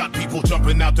heaven. Got people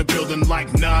jumping out the building like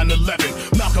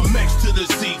 9/11. Malcolm X to the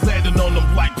sea, landing on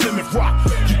them like Plymouth Rock.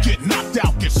 You get knocked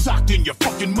out, get socked in your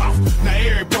fucking mouth. Now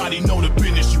everybody know the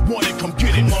business. You want it, come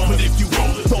get it. But if you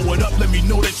roll it, throw it up, let me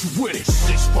know that you with it.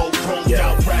 6'4" chromed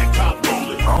out, rag top rolling.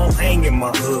 don't hang in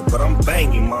my hood, but I'm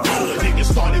banging my hood.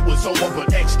 Niggas thought it was over,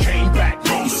 but X came back.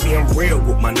 You see, I'm real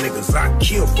with my niggas. I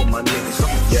kill for my niggas.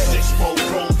 Yeah.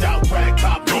 6-4 rolled out, rag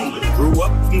top rolling. Grew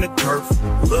up from the turf,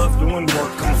 love doing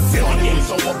work. I'm Thought it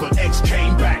was affiliated. over, but X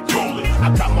came back rolling.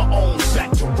 I got my own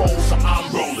sack to roll, so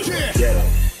I'm rolling. Yeah.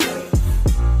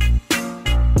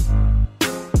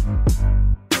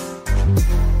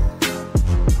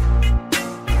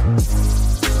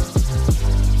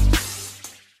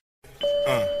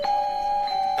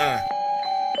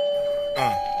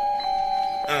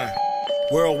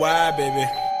 Worldwide, baby.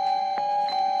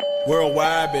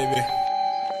 Worldwide, baby.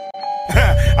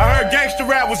 I heard gangster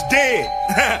rap was dead.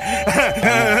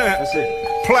 That's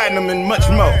it. Platinum and much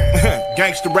more.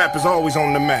 Gangster rap is always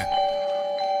on the map.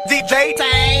 DJ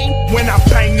Tang. When I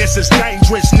bang this, it's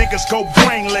dangerous. Niggas go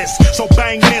brainless. So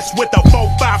bang this with a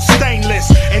 4-5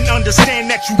 stainless. And understand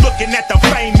that you looking at the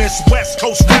famous West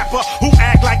Coast rapper who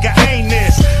act like an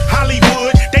anus.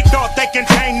 Hollywood, they thought they can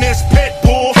tame this pit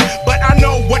bull. But I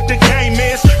know what the game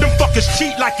is. Them fuckers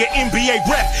cheat like an NBA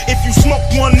rep. If you smoke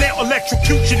one, they'll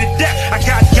electrocute you to death. I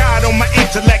got God on my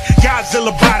intellect. Godzilla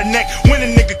by the neck. When a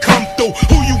nigga come through,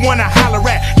 who you wanna holler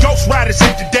at? Ghost Riders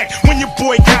hit the deck. When your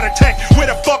boy got attacked, where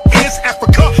the fuck is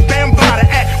Africa? Bambada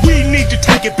at. We need to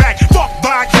take it back. Fuck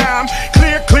Viacom,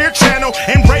 Clear Channel,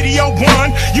 and Radio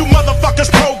 1. You motherfuckers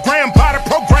programmed by the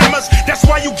programmers. That's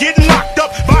why you getting locked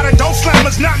up by the dope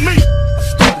slammers, not me. I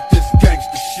started this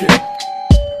gangster shit.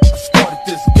 I started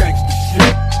this gangster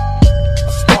shit.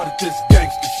 I started this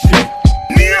gangster shit.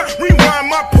 Nia, rewind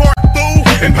my part, fool,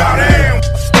 and bow down.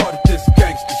 I started this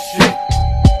gangster shit.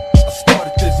 I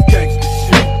started this gangster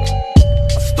shit.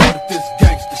 I started this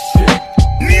gangster shit.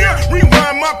 Nia,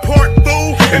 rewind my part,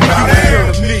 fool, and bow You ain't down. heard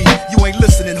of me, you ain't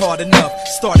listening hard enough.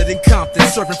 Started in Compton,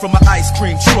 serving from an ice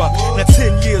cream truck. Now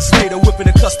 10 years later, whipping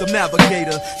a custom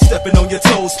navigator. Stepping on your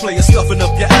toes, player, stuffing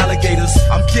up your alligators.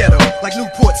 I'm ghetto, like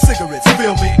Newport cigarettes,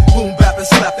 feel me? Boom bap and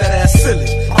slap that ass silly.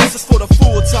 This is for the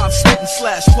full-time student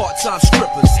 / part-time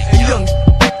strippers. And young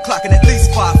clocking at least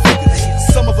 5 figures.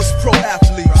 Some of us pro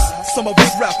athletes, some of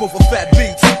us rap over fat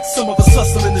beats. Some of us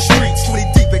hustle in the streets, 20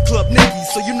 deep at Club Nicky,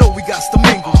 so you know we got to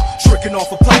mingle. Tricking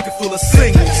off a pocket full of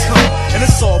singles, and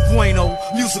it's all bueno,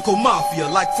 musical mafia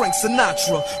like Frank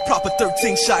Sinatra. Proper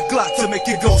 13-shot Glock to make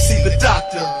you go see the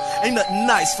doctor. Ain't nothing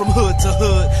nice from hood to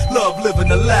hood, love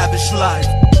living a lavish life.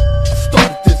 I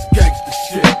started this gangster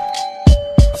shit.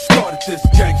 I started this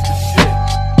gangster shit.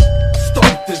 I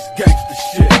started this gangster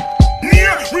shit.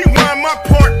 Nia, rewind my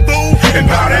part, fool, and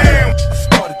bow down. I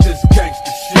started this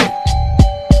gangster shit.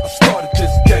 I started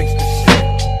this gangster shit.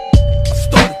 I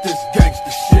started this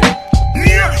gangster shit.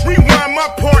 Nia, rewind my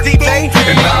part, fool,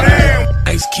 and bow down.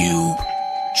 Ice Cube,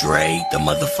 Dre, the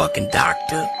motherfucking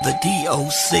doctor, the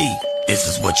DOC. This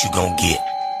is what you gon' get.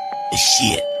 The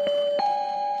shit.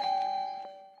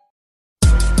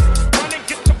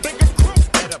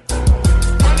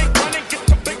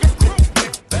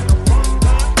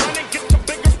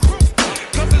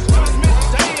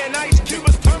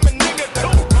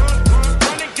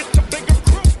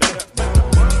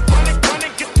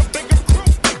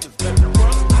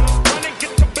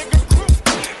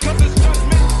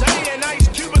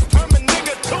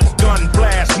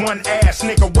 One ass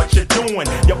nigga, what you doing?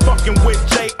 You're fucking with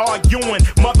J.R. Ewing,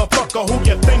 motherfucker, who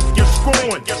you think you're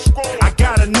screwing? I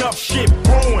got enough shit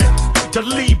brewing to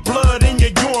leave blood in your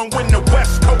urine when the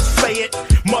West Coast say it.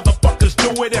 Motherfuckers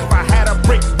do it. If I had a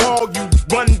brick wall, you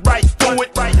run right through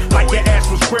it, like your ass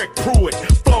was Greg Pruitt.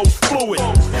 Flows fluid,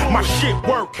 my shit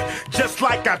work just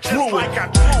like I drew it,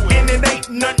 and it ain't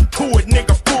nothing to it,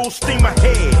 nigga. Full steam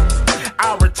ahead.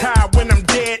 I'll retire when I'm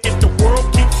dead if the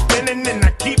world keeps spinning and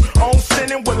I keep on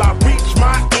sinning. Will I reach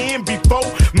my end before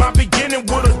my beginning?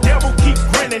 Will the devil keep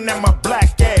grinning at my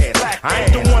black ass? I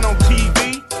ain't the one on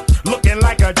TV looking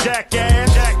like a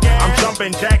jackass. I'm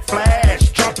jumping Jack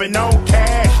Flash, jumping on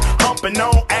cash, humping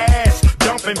on ass,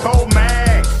 dumping bow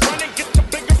mags.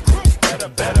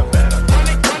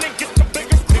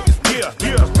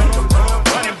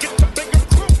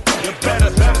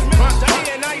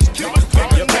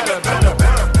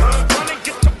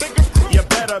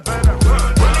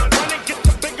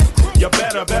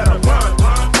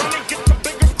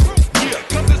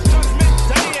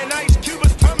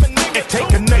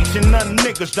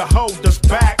 Niggas to hold us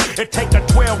back. It take a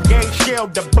 12-gauge shell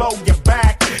to blow your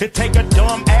back. It take a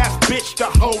dumb ass bitch to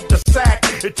hold the sack.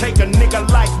 It take a nigga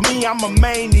like me, I'm a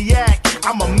maniac.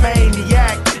 I'm a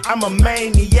maniac, I'm a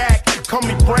maniac. Call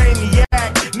me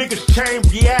brainiac, niggas chain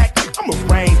react. I'm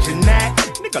arranging that,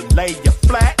 nigga lay you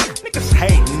flat. Niggas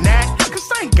hating that,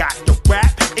 cause I ain't got the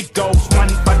rap. It goes 1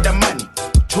 for the money,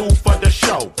 2 for the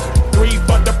show, 3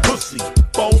 for the pussy,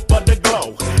 4 for the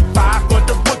glow,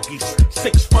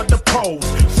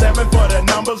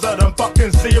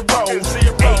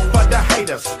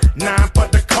 for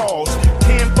the cause.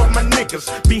 10 for my niggas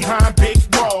behind big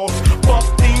walls. Fuck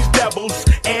these devils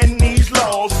and these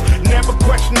laws. Never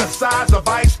question the size of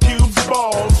Ice Cube's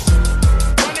balls.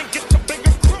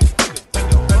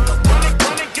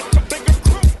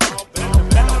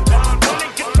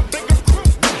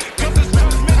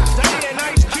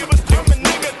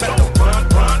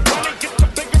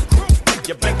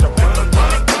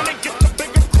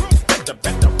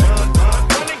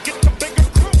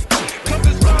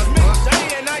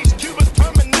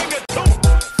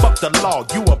 The law,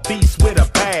 you a beast with a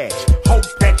badge. Hope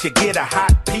that you get a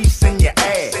hot piece in your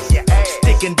ass.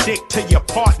 Sticking dick to your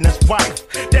partner's wife.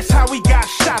 That's how he got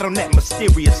shot on that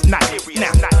mysterious night. Now,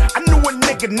 I knew a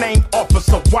nigga named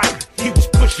Officer White. He was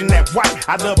pushing that white.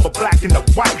 I love a black and a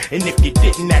white. And if you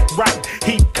didn't act right,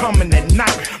 he'd come in at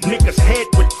night. Niggas head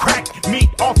would crack, meet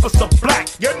Officer Black.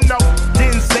 You know,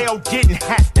 Denzel didn't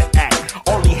have to act.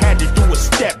 All he had to do was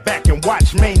step back and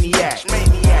watch Maniac.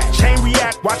 Chain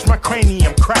react, watch my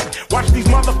cranium crack. Watch these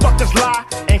motherfuckers lie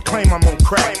and claim I'm on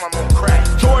crack.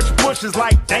 George Bush is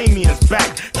like Damien's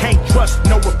back. Can't trust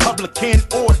no Republican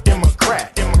or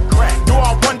Democrat. Do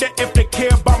I wonder if they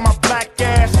care about my black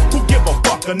ass? Who give a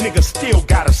fuck? A nigga still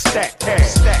got a stack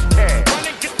cash.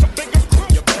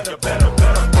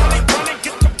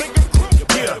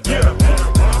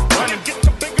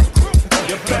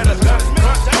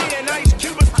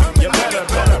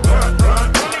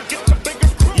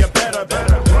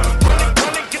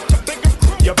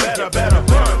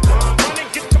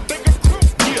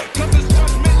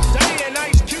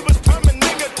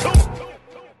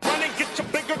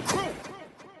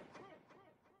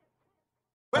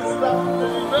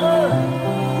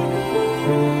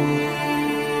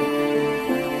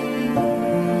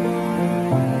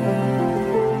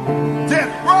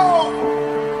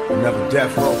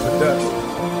 Death Row Production.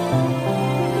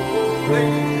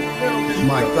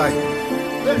 Mike Dyke.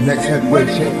 Next heavyweight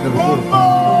champion of the world.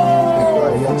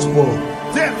 Everybody else spoiled.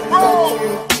 Death Row.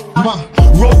 My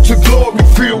road to glory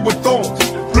filled with thorns.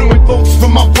 Fluid thoughts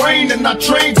from my brain and I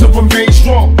trained to remain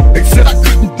strong. They said I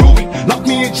couldn't do it. Locked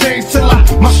me in chains till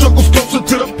my struggle's closer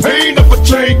to the pain of a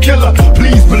train killer.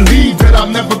 Please believe that I'll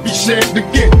never be shared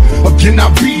again. Again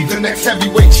I'll be the next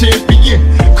heavyweight champion.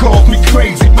 Call me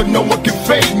crazy, but no one can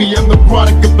fade me. I'm the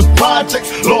product of the projects,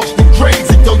 lost and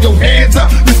crazy. Throw your hands up,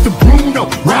 Mr. Bruno.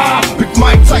 Ride, Big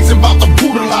Mike Tyson about to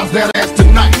brutalize that ass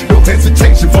tonight. No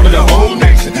hesitation for the whole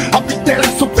nation. I'll be dead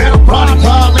so bad, I'm body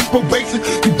violent probation.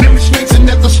 You demonstration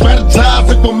as I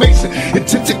strategize information.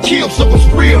 Intent to kill, so it's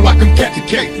real like I'm catching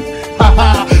cases.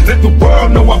 Let the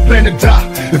world know I plan to die.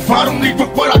 If I don't leave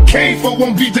with what I came for,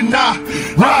 won't be denied.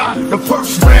 Ride. The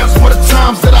first round's for the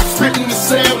times that I spent in the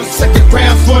cell. The second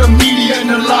round's for the media and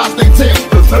the lies they tell.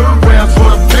 The third round's for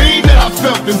the pain that I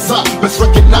felt inside. Let's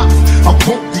recognize I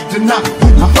won't be denied.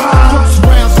 The first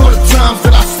round's for the times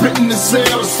that I spent in the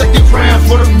cell. The second round's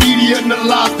for the media and the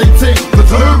lies they tell. The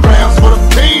third round's for the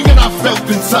pain that I felt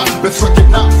inside. Let's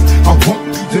recognize I won't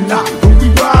be denied. When we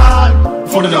ride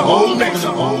for the whole nation.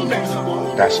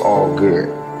 That's all good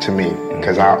to me,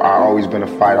 because I always been a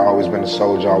fighter, always been a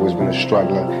soldier, always been a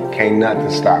struggler. Can't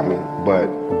nothing stop me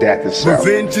but death itself.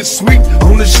 Revenge is sweet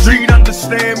on the street,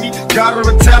 understand me. Gotta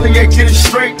retaliate, get it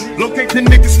straight. Locate the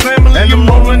nigga's family, and I'm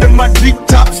rolling in my deep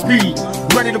top speed.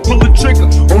 Ready to pull the trigger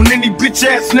on any bitch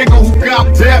ass nigga who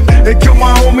got death. They kill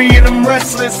my homie and I'm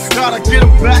restless. Gotta get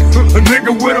him back. A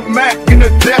nigga with a Mac and a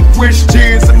death wish.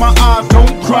 Tears in my eyes,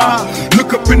 don't cry.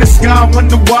 Look up in the sky,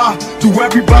 wonder why. Do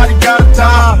everybody gotta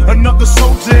die? Another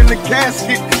soldier in the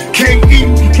casket. Can't eat,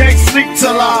 can't sleep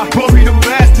till I bury the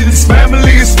bastard. His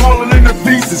family is falling into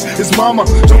pieces. His mama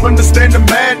don't understand the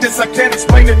madness. I can't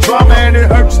explain the drama and it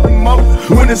hurts the most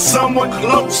when it's someone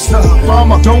close.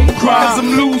 Mama, don't cry, 'cause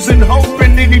I'm losing hope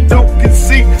and any dope can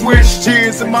see. Wish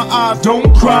tears in my eyes,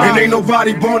 don't cry. And ain't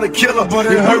nobody born a killer, but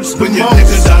it hurts the most.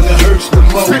 It hurts the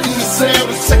most. Sitting in the cell,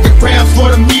 the second round's for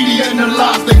the media and the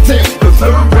lies they tell. The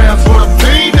third round's for the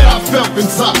pain that I felt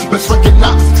inside. Let's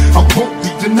recognize I won't be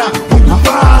denied.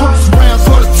 First round's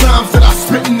for the times that I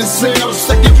spent in the cell. The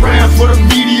second round's for the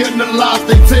media and the lies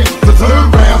they tell. The third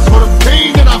round's for the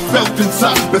pain that I felt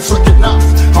inside. Let's recognize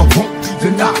I won't be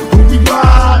denied. When we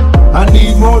ride, I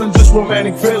need more than just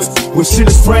romantic feelings. When shit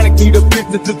is frantic, need a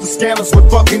business to the scandals when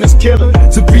fucking is killing.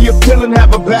 To be a villain,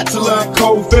 have a bachelor and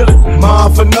cold feeling.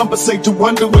 Mind for numbers, ain't to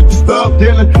wonder what you thug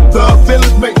dealing. Thug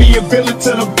feelings make me a villain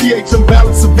to the pH and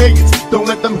balance of millions. Don't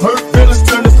let them hurt feelings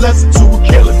turn this lesson to a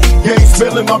killing. Yeah,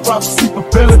 feeling, my prophecy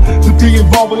fulfilling. To be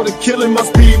involved with a killing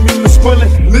must be immune to spilling.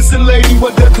 Listen, lady,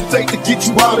 what does it take to get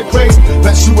you out of crazy?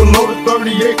 Pass you a load of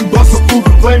 38 and bust a food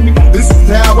and flame me. This is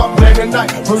how I play the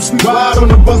night. First we ride on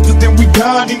the bus, but then we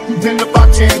dine, eating dinner by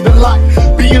candlelight.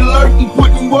 Be alert and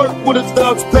putting work with a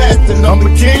thug's past. And I'm the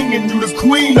king and you the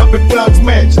queen up in Thug's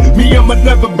match. Me, I'ma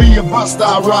never be a buster,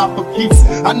 I ride for keeps.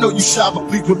 I know you shy, but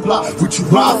please reply, would you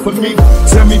ride for me?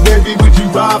 Tell me, baby, would you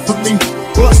ride for me?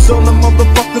 Bust on the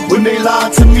motherfuckers when they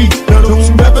lie to me. Now don't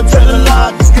you ever tell a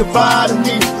lie, just goodbye to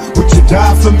me. Would you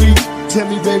die for me? Tell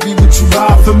me, baby, would you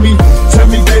ride for me? Tell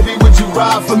me, baby, would you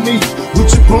ride for me? Would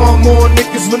you bomb more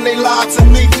niggas when they lie to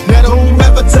me? Now don't you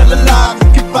ever tell a lie,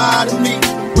 goodbye to me.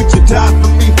 Would you die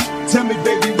for me? Tell me,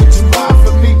 baby, would you ride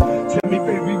for me? Tell me,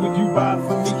 baby, would you ride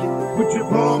for me? Would you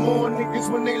bomb more niggas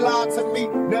when they lie to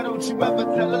me? Now don't you ever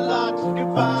tell a lie, just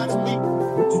goodbye to me.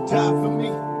 Would you die for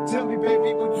me? Tell me,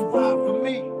 baby, would you ride for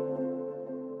me?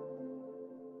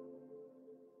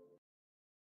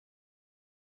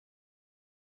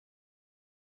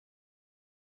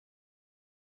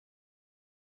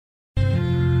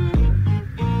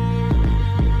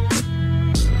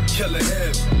 Killer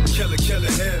him, killer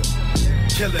him,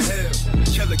 killer him,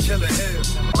 killer him.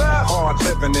 Hard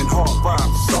living and hard rhymes,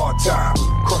 it's hard time.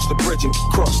 Cross the bridge and get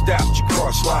crossed out, you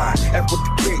cross line. F with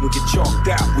the king, get chalked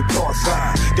out, we cross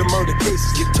line. The murder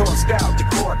cases get tossed out, the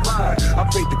court line. I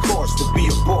paid the cost to be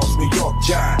a boss, New York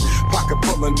giant. Pocket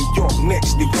full of New York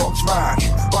Knicks, New York's fine.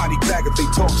 Body bag if they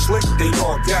talk slick, they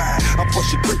all die. I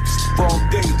push your grips, wrong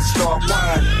day to start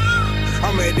wine.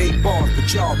 I'm at 8 bars,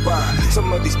 but y'all buy.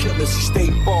 Some of these killers, you stay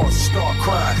bars, start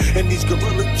crying. And these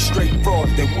gorillas, be straight frauds,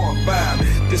 they want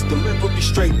vibe. This delivery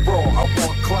straight raw, I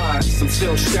want clients. I'm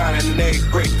still shining, and they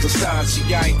break the sign.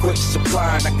 See, I ain't quit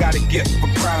supplying. I gotta get for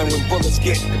crying when bullets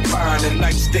get defined and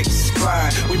nightsticks is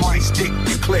flying. We might stick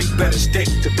to click, better stick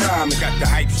to time. Got the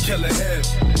hype, killer him,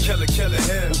 killer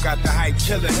him. Got the hype,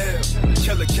 killer him,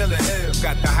 killer him.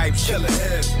 Got the hype, killer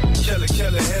him,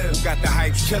 killer him. Got the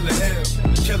hype, killer him,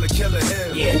 killer him.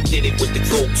 Yeah, who did it with the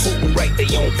goat? Who write their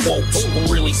own quotes?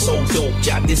 Who really so dope?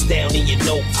 Jot this down in your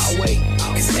notes. I'll wait.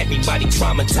 Cause everybody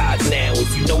traumatized now.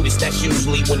 If you notice, that's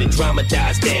usually when the drama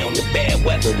dies down. The bad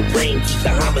weather, the rain keep the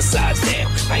homicides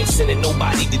down. I ain't sending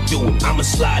nobody to do it, I'ma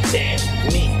slide down.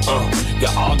 Me,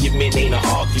 your argument ain't an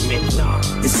argument, nah.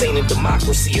 This ain't a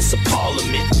democracy, it's a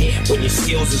parliament. When your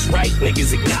skills is right,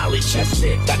 niggas acknowledge. That's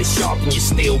it. Gotta sharpen your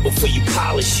steel before you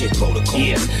polish it. Protocol.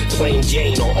 Yeah, plain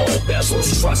Jane on all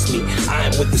bezels, trust me.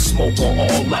 I'm with the smoke on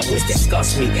all levels,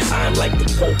 disgust me. I'm like the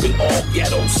Pope in all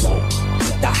ghettos.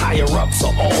 The higher ups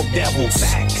are all devils.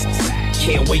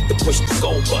 Can't wait to push the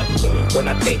go button. When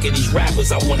I think of these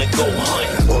rappers, I wanna go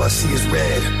hunt. All I see is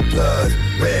red, blood,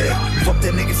 red. Fuck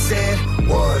that nigga said,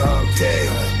 what, I'm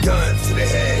dead. Gun to the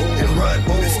head and run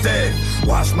instead.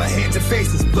 Wash my hands and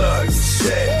faces, blood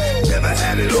shed. Never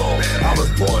had it all, I was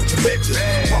born to riches.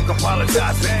 Fuck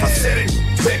apologizing, I said it.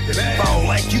 If I don't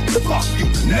like you, fuck you,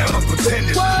 never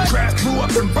pretended. Grass grew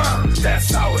up and burned, that's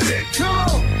how it is.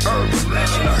 Urban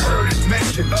legend, I heard it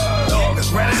mentioned. Dog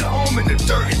is right at home in the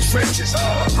dirty trenches.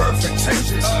 Perfect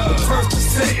tensions, the first to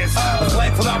say is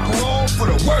life without parole for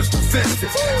the worst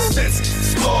offenses.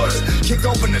 Senses, slaughters, kick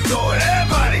open the door,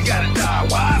 everybody gotta die.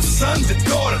 Why? Sons and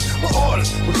daughters, with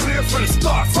orders, we're clear from the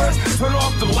start. First, turn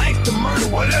off the lights to murder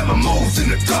whatever moves in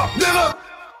the dark. Never.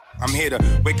 I'm here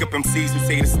to wake up MCs who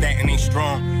say the statin ain't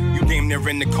strong. You damn near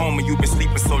in the coma, you been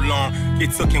sleeping so long.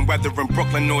 Get took in whether in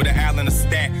Brooklyn or the island of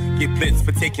Stat. Get blitzed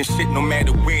for taking shit no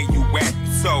matter where you at.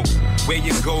 So, where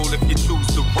you go if you choose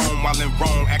to roam while in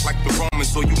Rome? Act like the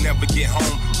Romans so you never get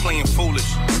home. Playing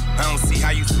foolish, I don't see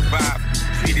how you survive.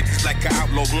 Treated just like an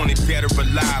outlaw, wanted dead or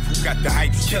alive. Who got the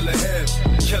hype? Killer him,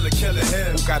 killer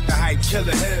him. Who got the hype?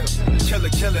 Killer him,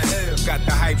 killer him. Got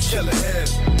the hype? Killer him,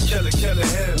 killer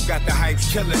him. Who got the hype?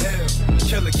 Killer him,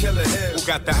 killer him. Who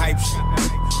got the hype?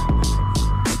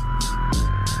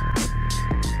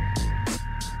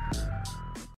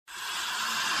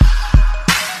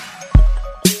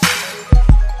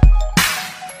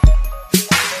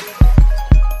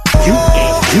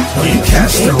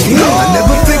 Castro. I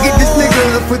never figured this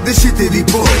nigga up with the shit that he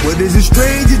bought. What is as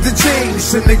strange as the change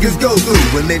some niggas go through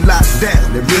when they lock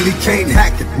down. They really can't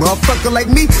hack it. Motherfucker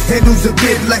like me handles a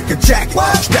bit like a jacket.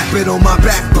 Strap it on my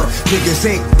back, but niggas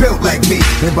ain't built like me.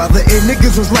 And by the end,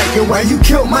 niggas was like, yo, why you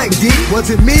killed Mike D?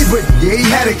 Wasn't me, but yeah, he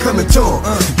had it coming to him.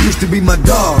 Used to be my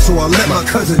dog, so I let my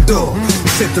cousin do him.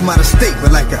 Sent him out of state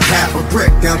with like a half a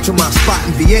brick down to my spot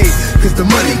in VA, cause the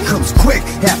money comes quick.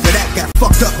 Half of that got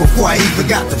fucked up before I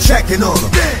even got the check. checking on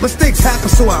them. Mistakes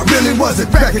happen, so I really wasn't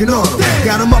backing on them.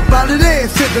 Got them up out of there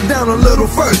and sent them down a little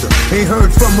further. Ain't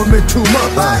heard from them in 2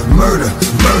 months. Murder,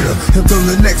 murder. Until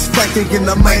the next fight, thinking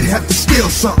I might have to steal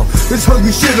something. This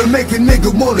hungry shit'll make a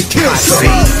nigga wanna kill something.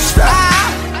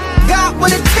 I got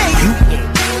what it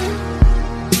takes.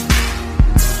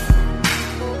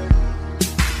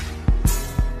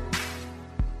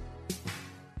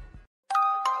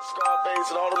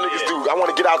 And all them niggas do. I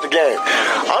want to get out the game.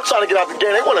 I'm trying to get out the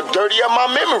game. They want to dirty up my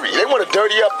memory. They want to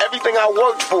dirty up everything I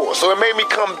worked for. So it made me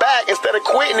come back. Instead of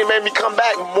quitting, it made me come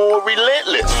back more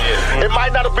relentless. It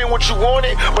might not have been what you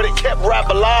wanted, but it kept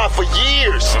rap alive for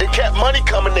years. It kept money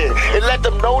coming in. It let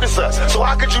them notice us. So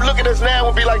how could you look at us now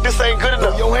and be like, this ain't good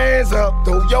enough? Throw your hands up.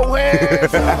 Throw your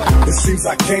hands up. It seems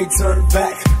I can't turn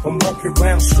back. I'm walking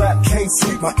around strapped, can't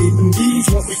sleep. My even knees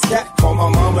want me stack. Call my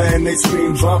mama and they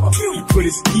scream drama. He put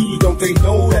his key, don't they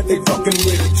know that they fucking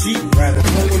with a G? Rather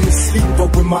going to sleep,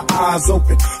 but with my eyes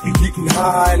open. I'm getting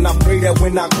high, and I pray that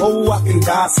when I go, I can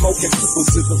die smoking. Went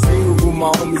to the funeral, my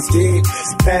homie's dead.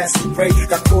 She passed away,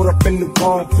 got caught up in the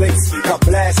wrong place. Got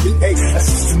blasted, hey, that's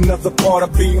just another part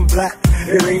of being black.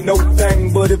 It ain't no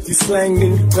thing, but if you slang,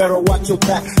 then you better watch your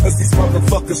back. Cause these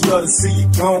motherfuckers love to see you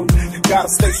gone. You gotta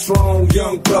stay strong,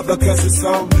 young brother, cause it's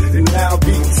on. And now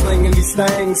be slinging these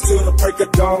things till the break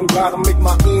of dawn. Gotta make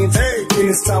my ends, hey, then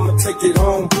it's time to take it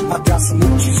home. I got some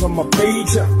Uchis on my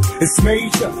pager, it's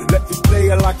major. Let me play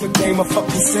it like a game of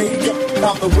fucking savior.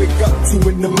 Now to wake up to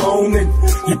in the morning.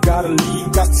 You gotta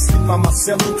leave, got to sleep by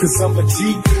myself, cause I'm a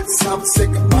G. It's time to say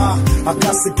goodbye. I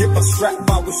got to get my strap.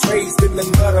 I was raised in the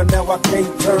gutter, now I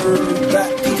can't turn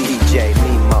back. DJ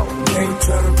Nemo. Can't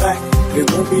turn back. It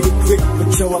won't be the quick,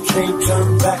 but yo, I can't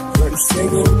turn back. I'm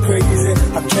singing crazy,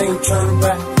 I can't turn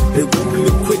back. It won't be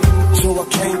the quick, but yo, I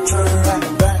can't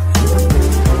turn back.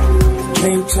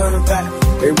 Can't turn back.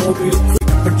 It won't be the quick,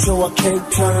 but yo, I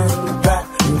can't turn back.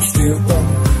 I'm still going,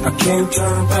 I can't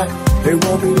turn back. It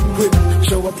won't be the quick, but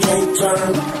yo, I can't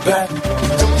turn back.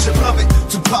 Don't you love it?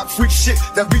 Tupac freak shit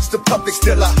that reached the public.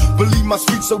 Still I believe my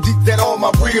street so deep that all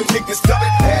my real niggas love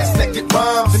it. Ass naked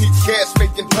rhymes and these cash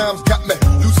making times got me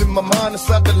losing my mind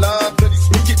inside the line. Bloody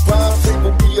wicked rhymes, they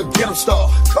will be a ghetto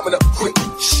star coming up quick.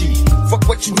 Shit, fuck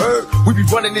what you heard, we be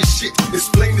running this shit. It's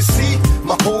plain to see,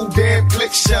 my whole damn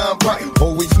clique shine bright.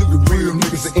 Always knew the real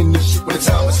niggas are in this shit when the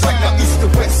time is right. Now east to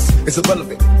west is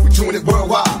irrelevant, we doing it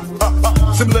worldwide.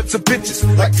 Similar to bitches,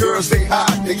 like girls they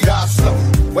hide, they die slow.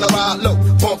 When I ride low,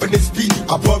 bumping this beat,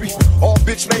 I worry. All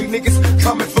bitch made niggas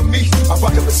coming for me. I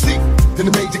rock up a sleep, then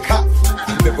the major cop.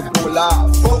 Never go alive.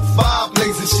 4-5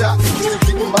 blazing shot. Still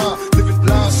keep my mind, living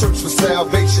blind, search for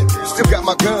salvation. Still got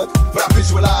my gun, but I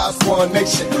visualize one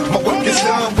nation. My work is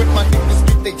done with my niggas,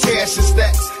 get they cash and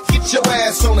stacks. Get your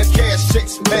ass on a cash check,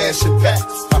 smash and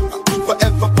packs.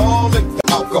 Forever ballin', the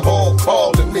alcohol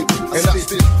calling me. And I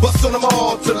still bust on them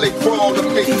all till they crawl to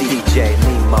me. DJ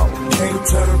Nemo. Can't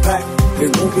turn back.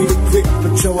 It won't be the quick,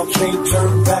 but yo, I can't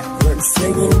turn back. I'm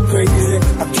singing crazy,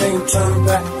 I can't turn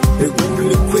back. It won't be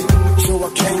the quick, but yo, I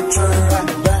can't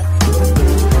turn back.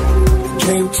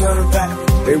 Can't turn back.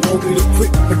 It won't be the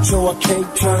quick, but yo, I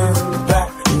can't turn back.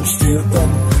 I'm still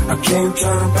going, I can't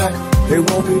turn back. It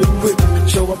won't be the quick,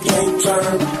 but yo, I can't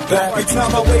turn back. Every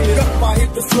time I wake up, I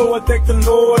hit the floor, I thank the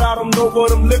Lord. I don't know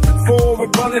what I'm living for. We're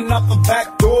running out the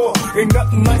back door. Ain't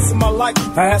nothing nice in my life.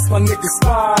 I ask my niggas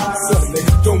why. Suddenly,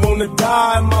 don't wanna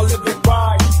die, am I living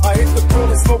right? I hit the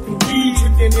corner smoking weed,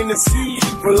 drinking in the sea.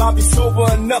 Will I be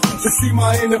sober enough to see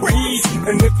my enemies?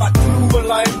 And if I do,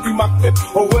 will I empty my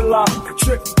clip or will I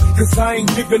trip? Cause I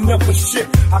ain't giving up a shit.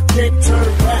 I can't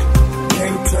turn back,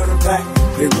 can't turn back.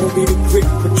 It won't be the quick,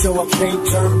 but yo, I can't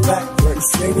turn back. I'm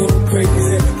singing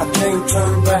crazy, I can't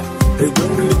turn back. It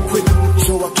won't be the quick, but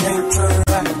yo, I can't turn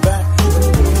back.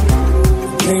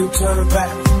 Can't turn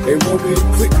back. It won't be the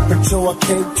quick, but yo, I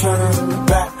can't turn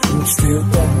back. I'm still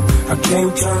going, I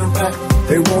can't turn back.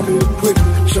 It won't be the quick,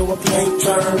 but yo, I can't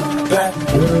turn back.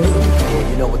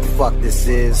 You know what the fuck this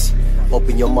is?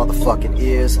 Open your motherfucking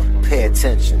ears, pay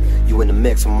attention. You in the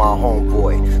mix with my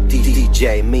homeboy,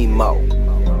 DJ Memo.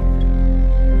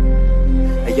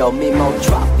 Hey yo, Memo,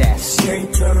 drop that shit.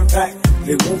 Can't turn back.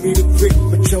 It won't be the quick,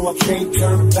 but yo, I can't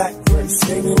turn back. I'm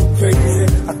singing crazy,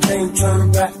 I can't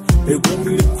turn back. It won't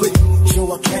be the quick, but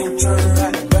yo, I can't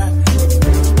turn back.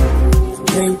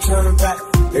 Can't turn back.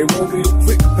 It won't be the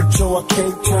quick, but yo, I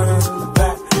can't turn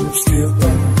back. I'm still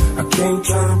going, I can't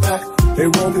turn back.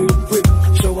 It won't be the quick,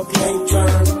 but yo, I can't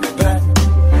turn back.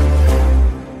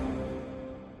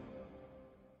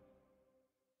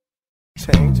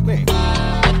 Change me.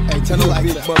 Hey, turn the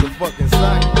lights up. Motherfucking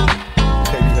sight.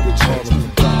 Hey, you never change me.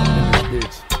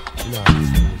 Bitch. Nah.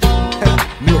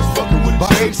 By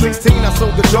age 16, I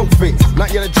sold the dope fiends.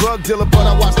 Not yet a drug dealer, but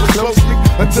I watched them closely.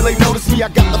 Until they noticed me, I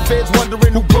got the feds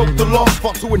wondering who broke the law.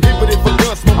 Fought to inhibit it for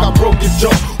gun smoke, I broke his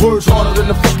jaw. Words harder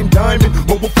than a fucking diamond.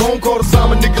 Mobile phone call to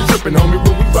Simon, niggas tripping, homie,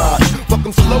 when we ride. Fuck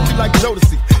them slowly like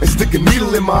Jodeci. And stick a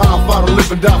needle in my eye, fight to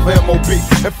live and die for MOB.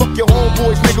 And fuck your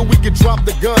homeboys, nigga, we can drop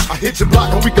the gun. I hit your block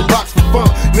and we can box for fun.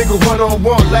 Nigga,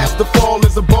 one-on-one, last to fall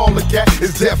is a baller cat.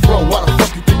 It's death row, why the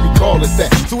fuck you think we call it that?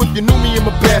 So if you knew me in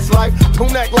my past life,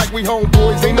 don't act like we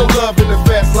homeboys. Ain't no love in the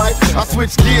fast life. I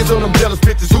switch gears on them jealous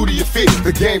bitches, who do you fit?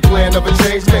 The game plan of a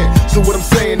changed man. So what I'm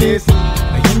saying is,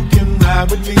 now you can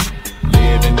ride with me,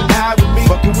 live and die with me,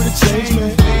 fucking with a changed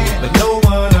man. But no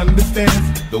one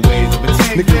understands the ways of a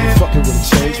changed nigga, man. Fucking with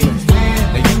a changed man.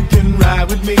 Now you can ride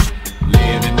with me,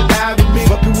 live and die with me,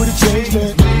 fucking with a changed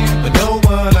man. But no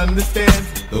one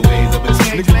understands the ways of a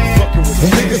changed man.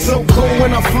 Niggas so cold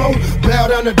when I flow, bow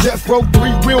down to death row,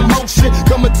 3-wheel motion,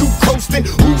 coming through coasting.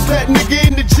 Who's that nigga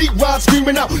in the G-Ride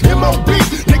screaming out MOB?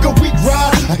 Nigga, we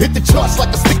ride. I hit the charts like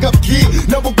a stick-up kid.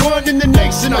 Number one in the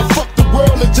nation. I fucked the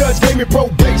world. The judge gave me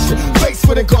probation. Face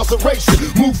with incarceration.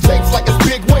 Move tapes like it's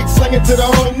big weight, slinging to the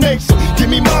whole nation. Give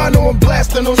me mine or I'm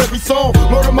blasting on every song.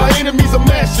 Murder my enemies, I'm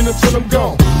mashing until I'm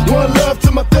gone. One love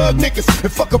to my thug niggas.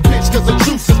 And fuck a bitch, cause the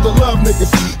truth is to love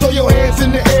niggas. Throw your hands in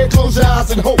the air, close your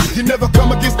eyes and hope you never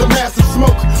come against the massive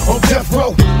smoke on death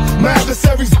row. My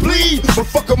adversaries bleed, but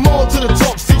fuck them all to the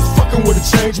top seats, fucking with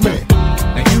a changed man.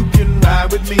 Now you can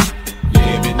ride with me,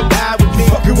 live and die with me,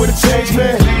 fucking with a changed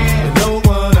man. And no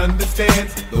one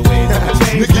understands the ways of a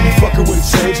changed man. Nigga, you fucking with a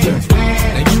changed man.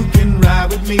 Now you can ride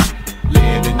with me,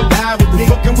 live and die with me,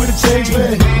 fucking with a changed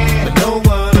man. But no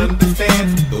one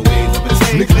understands the ways of a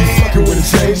changed nigga, man. You fucking with a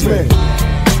changed man.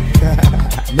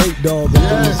 Nate Dogg up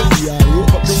in this out here.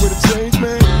 Fucking with a changed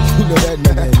man. You know that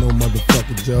nigga ain't no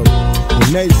motherfucking joke. When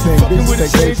Nate say bitches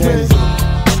take their panties off,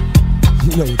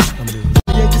 you know what I mean.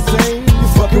 You ain't the same, you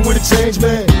fucking with a changed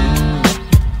man.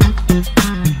 You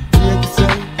ain't the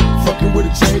same, fucking with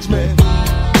a changed man.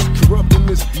 Corrupting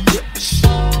this bitch.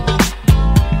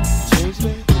 Changed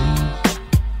man.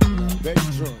 Very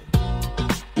drunk.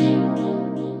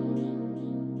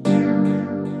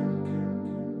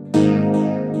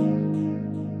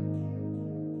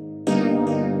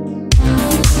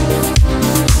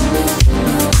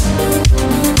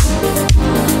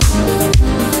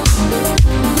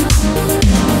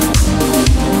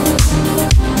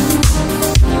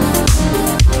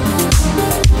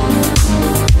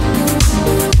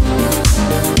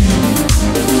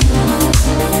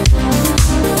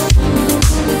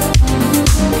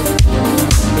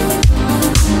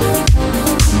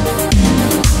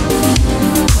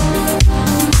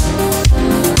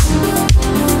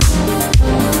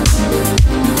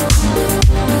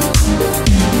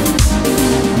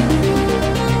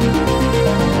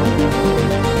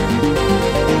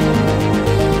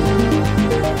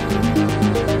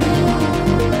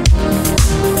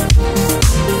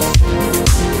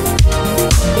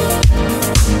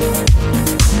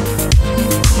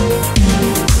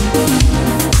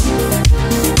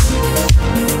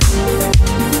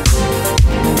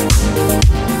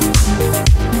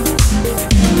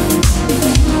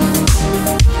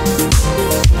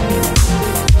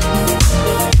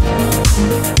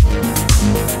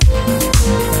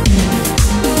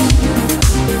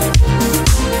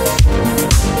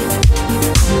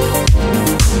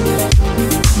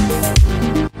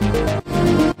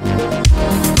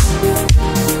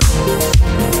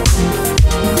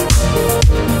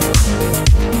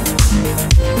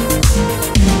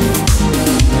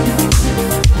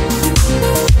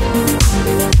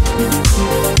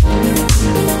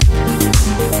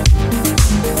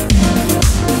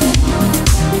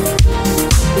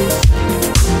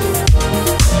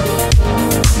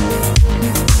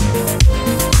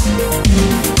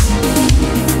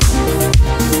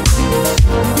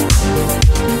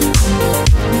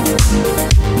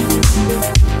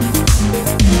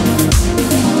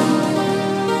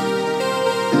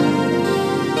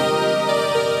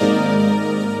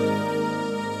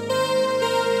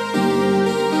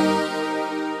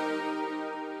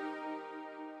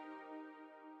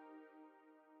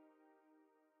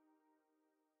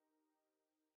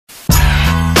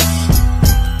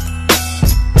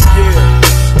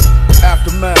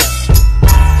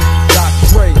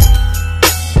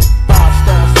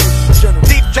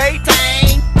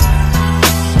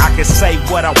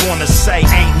 what I wanna say,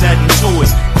 ain't nothing to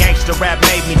it. Gangsta rap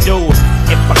made me do it.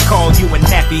 If I call you a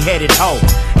nappy-headed hoe,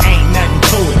 ain't nothing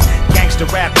to it. Gangsta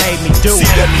rap made me do it.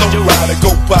 See that low rider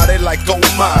go by there like, oh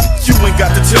my. You ain't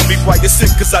got to tell me why you're sick,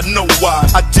 cause I know why.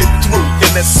 I did through in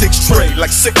that 6 tray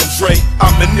like Sick'em Dre.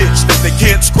 I'm an itch that they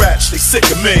can't scratch. They sick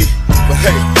of me. But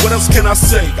hey, what else can I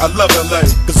say? I love LA,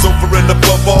 cause over and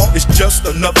above all, it's just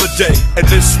another day. And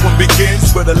this one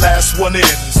begins where the last one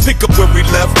ends. Pick up where we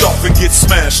left off and get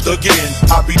smashed again.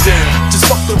 I'll be damned, just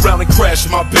fucked around and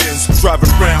crashed my Benz. Driving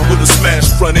around with a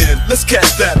smashed front end. Let's catch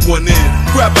that one in.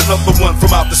 Grab another one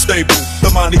from out the stable.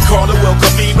 The Monte Carlo, El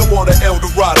Camino, or the El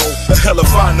Dorado. The hell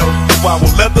if I know, if I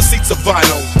will leather seats of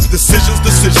vinyl. Decisions,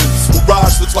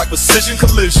 Mirage looks like precision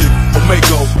collision.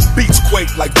 Omega, beats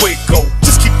quake like Waco.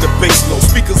 Just keep the bass low,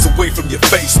 speakers away from your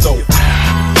face though.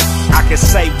 I can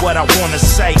say what I wanna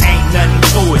say, ain't nothing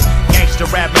to it. Gangsta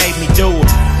rap made me do it.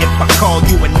 If I call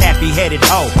you a nappy-headed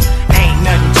hoe, ain't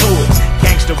nothing to it.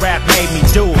 Gangsta rap made me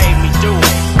do it.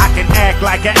 I can act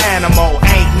like an animal,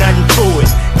 ain't nothing to it.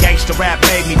 Gangsta rap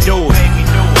made me do it.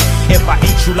 If I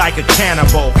eat you like a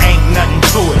cannibal, ain't nothing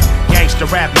to it. Gangsta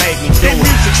rap made me do it. That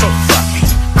music so fluffy,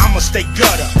 I'ma stay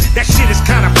gutter. That shit is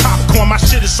kinda popcorn, my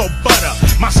shit is so butter.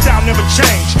 My style never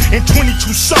changed in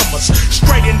 22 summers.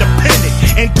 Straight independent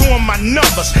and doing my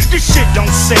numbers. This shit don't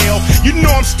sell, you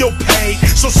know I'm still paid.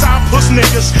 So side puss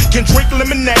niggas can drink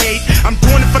lemonade. I'm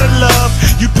doing it for the love,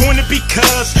 you doing it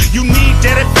because you need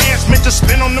that advancement to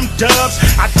spend on them dubs.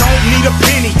 I don't need a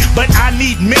penny, but I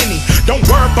need many. Don't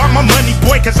worry about my money,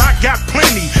 boy, cause I got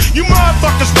plenty. You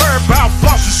motherfuckers worry about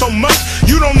flossing so much,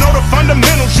 you don't know the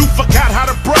fundamentals, you forgot how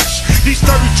to brush. These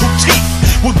 32 teeth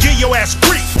will give your ass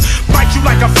grief. Bite you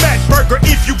like a fat burger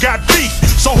if you got beef.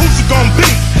 So who's it gonna be?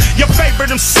 Your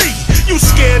favorite MC. You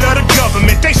scared of the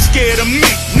government, they scared of me.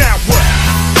 Now what?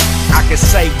 I can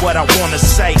say what I wanna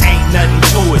say, ain't nothing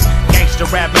to it.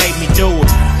 Gangsta rap made me do it.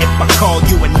 If I call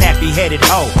you a nappy-headed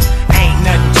hoe, ain't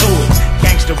nothing to it.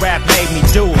 Gangsta rap made me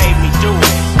do it.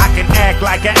 I can act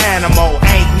like an animal,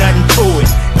 ain't nothing to it.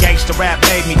 Gangsta rap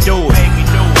made me do it.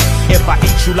 If I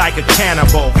eat you like a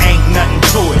cannibal, ain't nothing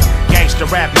to it. Gangsta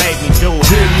rap made me do it.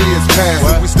 10 years past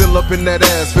and we still up in that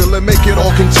ass, feel it, make it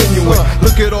all continuing.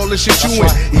 Look at all the shit you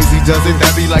in. Easy does it,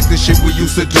 that be like the shit we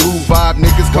used to do. 5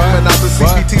 niggas coming out the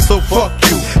CPT, so fuck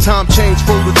you. Time change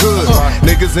for the good.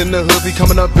 Niggas in the hood be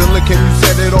coming up villain, can you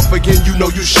set it off again? You know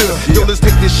you should. Yo, let's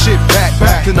take this shit back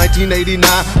to 1989.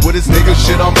 With this nigga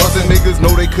shit I'm buzzing, niggas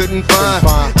know they couldn't find.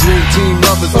 Dream team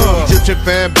lovers, Egyptian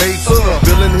fan base.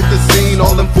 Villain hit the scene,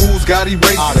 all them fools got erased.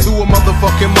 To a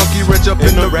motherfucking monkey rich up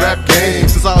in the rap game.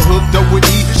 Since I hooked up with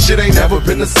E, shit ain't never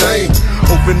been the same.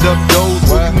 Opened up doors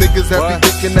where you niggas have been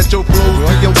thinking that your flows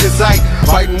be your insight.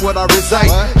 Fighting what I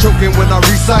recite, choking when I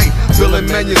recite, filling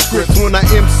manuscripts when I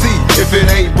MC. If it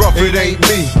ain't rough, it ain't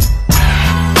me.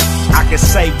 I can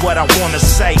say what I wanna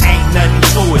say, ain't nothing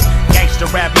to it. Gangsta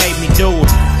rap made me do it.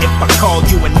 If I call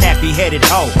you a nappy-headed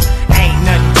hoe, ain't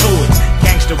nothing to it.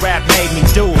 Gangsta rap made me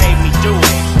do it.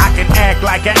 I can act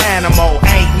like an animal,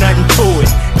 ain't nothing to it.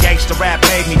 Gangsta rap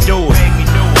made me do it.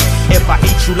 If I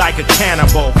eat you like a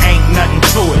cannibal, ain't nothing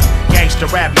to it. Gangsta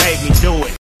rap made me do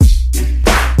it.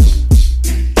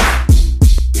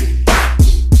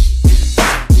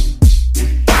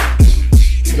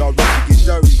 Y'all ready to get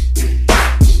dirty?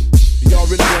 Y'all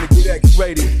really wanna get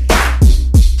X-rated?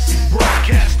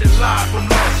 Broadcasting live from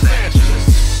Los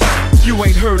Angeles. You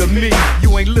ain't heard of me,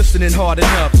 you ain't listening hard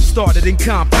enough. Started in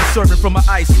Compton, serving from an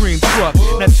ice cream truck.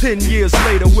 Now 10 years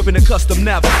later, whipping a custom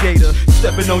navigator.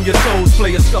 Stepping on your toes,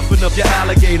 player stuffing up your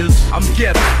alligators. I'm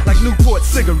ghetto, like Newport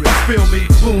cigarettes, feel me?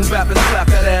 Boom, bap and slap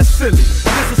that ass silly.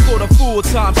 This is for the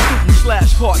full-time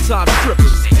students / part-time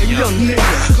strippers. And young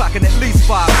niggas clocking at least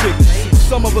 5 figures.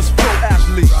 Some of us pro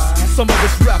athletes, some of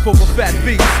us rap over fat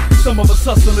beats. Some of us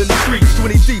hustle in the streets,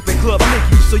 20 deep in Club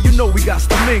Nicky. So you know we got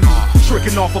to mingle,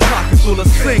 tricking off a pocket full of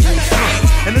singles.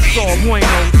 And it's all bueno,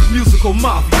 musical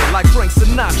mafia like Frank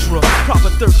Sinatra. Proper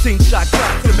 13-shot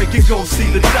clock to make you go see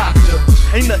the doctor.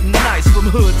 Ain't nothing nice from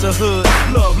hood to hood,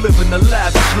 love living the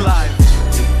lavish life.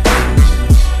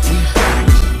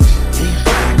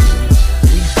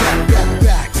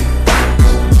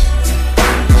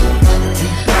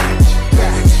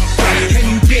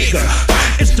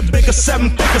 It's the bigger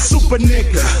 7-figure super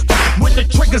nigga with the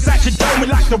triggers at your dome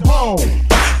like the roam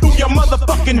through your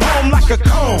motherfucking home like a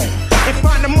comb. And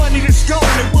find the money that's gone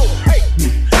and we'll hate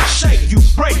you, shake you,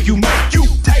 break you, make you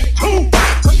take 2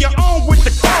 to your own with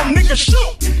the chrome, nigga,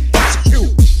 shoot. It's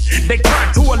cute. They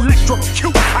try to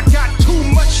electrocute. I got too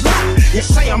much loot. You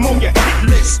say I'm on your hit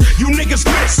list, you niggas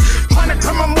miss. Trying to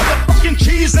turn my motherfucking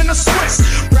cheese into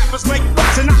Swiss. Rappers make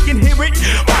fuss and I can hear it,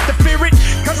 hard to fear it,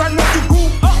 cause I know you grew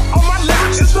up on my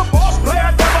lyrics. It's the boss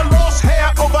player, never lost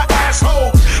hair over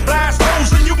asshole. Blast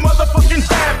holes in you motherfucking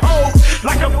fab hoes.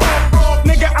 Like a frog,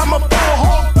 nigga, I'm a bull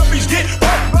hog. Puppies get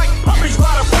rough like puppies by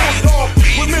the bulldog.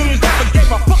 With millions never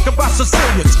gave a fuck about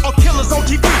Sicilians or killers on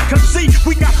TV, cause see,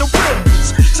 we got the real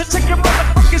ones. So take your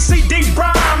motherfucking CD,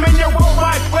 rhyme and your own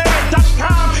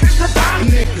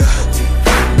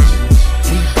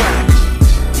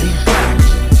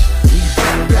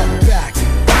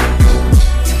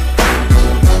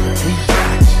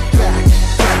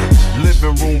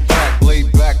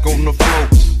on the floor.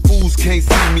 Fools can't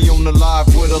see me on the live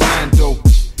with Orlando.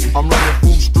 I'm running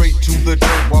food straight to the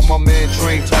dirt while my man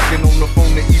Train talking on the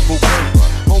phone to Evil Kurt.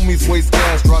 Homies waste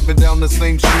gas driving down the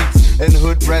same streets, and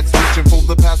hood rats reaching for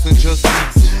the passenger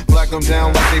seats. Flag them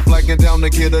down like they flagging down to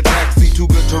get a taxi. Too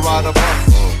good to ride a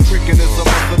bus. Tricking is a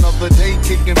bus another day.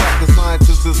 Kicking back, the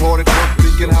scientist is hard at work,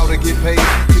 thinking how to get paid.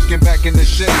 Kicking back in the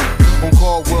shade on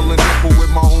Caldwell and Nipple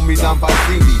with my homie Don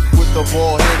Bicini. With the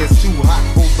ball head, it's too hot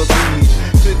for the beanie.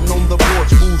 Sitting on the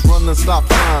porch, fools running stop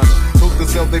signs. Look to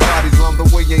sell their bodies round the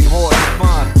way ain't hard to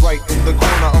find. Right in the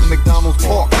corner of McDonald's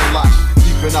parking lot.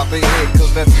 Keeping out their head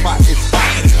cause that spot is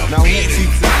hot. Now who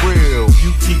keeps it real?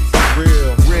 You keep it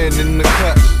real. Red in the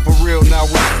cut, for real now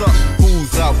what's up?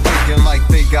 Fools out faking like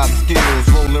they got skills.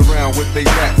 Rolling around with they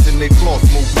rats and they floss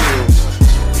mobiles.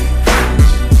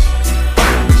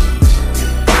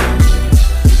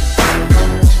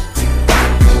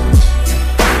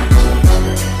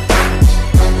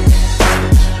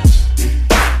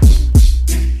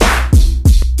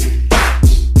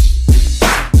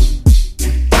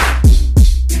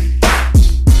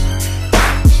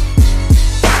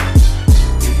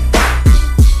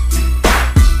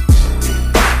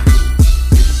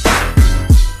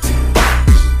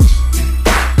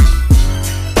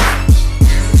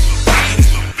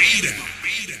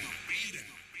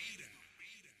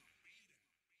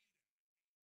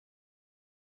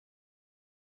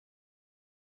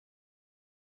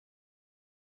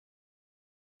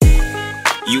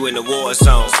 You in the war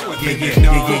zone.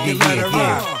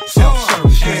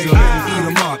 Self-service, eat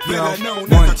them up, yo.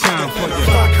 One time for you.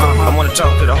 I wanna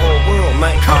talk to the whole world,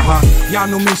 man. Y'all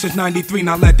knew me since 93,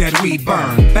 now let that weed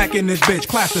burn. Back in this bitch,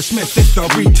 class of Smith, it's the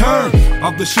return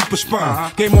of the super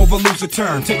sperm. Game over, lose a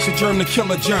turn. Takes a germ to kill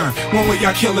a germ. One way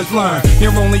y'all killers learn.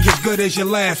 You're only as good as your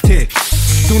last hit.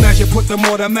 Soon as you put them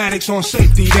automatics on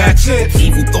safety, that's it.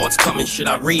 Evil thoughts coming, should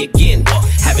I re-again?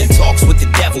 Having talks with the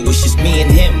devil, it's just me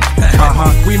and him.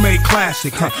 We made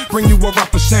classic, bring you a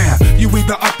rougher sound. You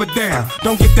either up or down,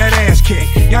 don't get that ass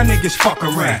kicked. Y'all niggas fuck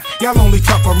around, y'all only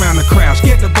tough around the crowds.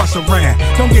 Get the bus around,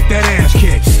 don't get that ass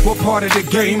kicked. What part of the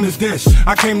game is this?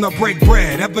 I came to break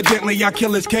bread, evidently y'all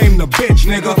killers came to bitch,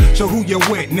 nigga. So who you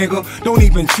with, nigga? Don't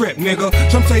even trip, nigga.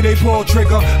 Some say they pull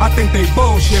trigger, I think they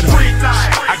bullshit.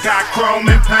 I got chrome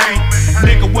and paint.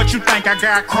 Nigga, what you think? I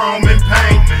got chrome and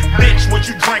paint. Bitch, what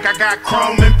you drink? I got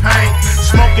chrome and paint.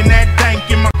 Smoking that dank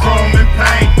in my chrome and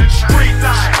paint. Street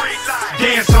light,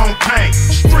 dance on paint.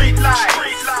 Street light,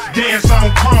 dance on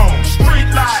chrome.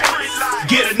 Street light,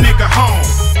 get a nigga home.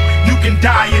 You can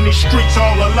die in these streets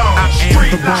all alone. I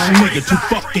am the wrong nigga, too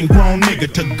fucking grown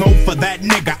nigga to go for that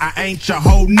nigga. I ain't your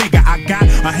whole nigga. I got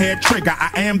a head trigger.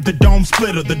 I am the dome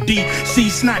splitter, the DC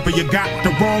sniper. You got the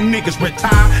wrong niggas.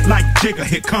 Retire like Jigger.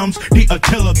 Here comes the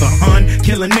Attila the Hun,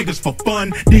 killing niggas for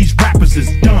fun. These rappers is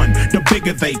done. The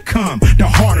bigger they come, the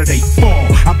harder they fall.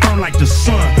 I burn like the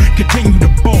sun. Continue to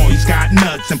ball. He's got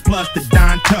nuts and plus the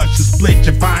Don touch. To split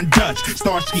your fine Dutch.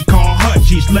 Starsky call Hutch.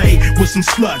 He's laid with some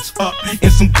sluts up in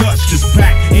some guts. Just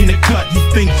back in the cut, he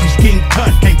thinks he's getting cut.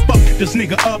 Can't fuck this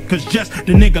nigga up, cause just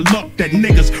the nigga luck that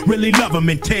niggas really love him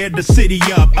and tear the city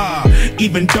up.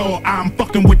 Even though I'm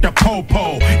fucking with the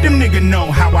po-po, them nigga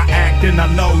know how I act in a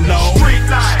low-low. Street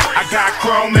light, I got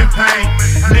chrome and paint.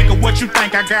 Nigga, what you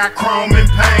think? I got chrome and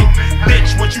paint.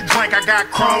 Bitch, what you drink? I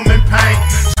got chrome and paint.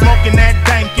 Smoking that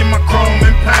dank in my chrome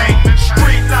and paint.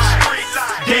 Street light,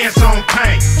 dance on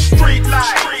paint. Street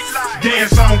light,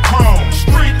 dance on chrome.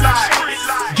 Street light,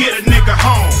 get a nigga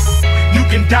home. You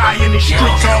can die in the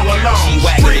streets all alone.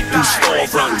 G-Wagon through store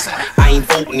runs. I ain't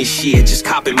voting this year, just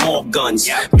copping more guns.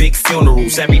 Big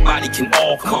funerals, everybody can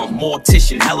all come.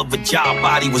 Mortician, hell of a job,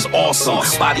 body was awesome.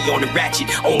 Body on the ratchet,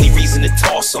 only reason to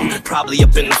toss them. Probably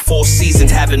up in the 4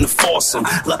 seasons, having to force them.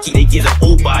 Lucky they get an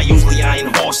Uber, usually I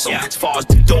endorse them. As far as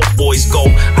the dope boys go,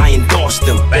 I endorse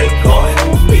them. Thank God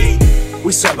on me.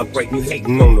 We celebrate you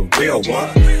hating on the real one.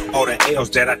 All the L's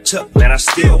that I took, man, I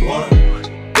still won.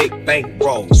 Big bank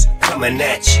rolls coming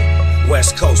at you.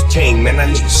 West Coast king, man, I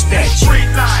need a statue.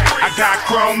 Street light, I got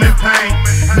chrome and paint.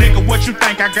 Nigga, what you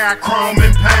think? I got chrome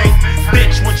and paint.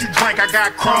 Bitch, what you drink? I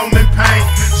got chrome and paint.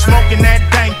 Smoking that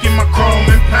dank in my chrome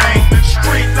and paint.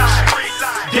 Street light,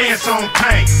 dance on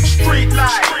paint. Street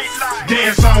light,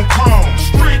 dance on chrome.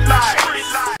 Street light,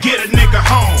 get a nigga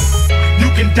home.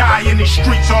 You can die in the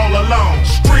streets all alone.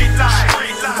 Street light.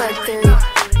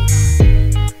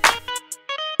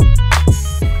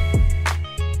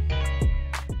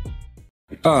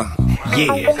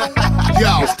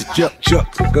 Yo, it's the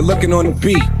Juk. Good looking on the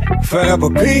beat. Forever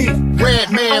P.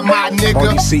 Red man, my nigga.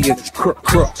 All you see is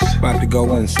crooks. About to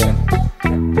go in, son.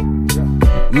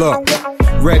 Look.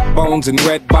 red bones and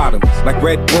red bottoms. Like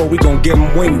Red Bull, we gon' give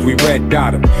them wings, we red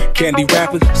dot 'em. Candy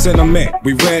rappers, sentiment,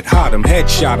 we red hot 'em.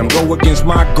 Headshot 'em, go against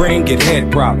my grain, get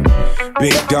head problem.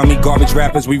 Big dummy garbage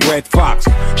rappers, we red fox.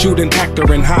 Shoot an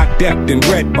actor in high depth in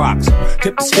red box.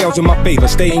 Tip the scales in my favor,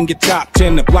 stay in your top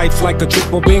 10. If life's like a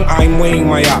triple beam, I'm weighing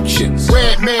my options.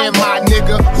 Red man, my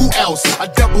nigga, who else? A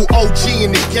double OG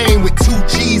in the game with 2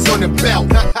 G's on the belt.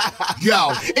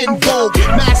 Yo, in vogue,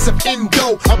 massive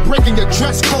endo. I'm breaking your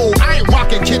dress code. I ain't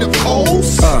rocking Kid of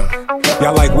Coles.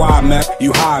 Y'all like why, meth?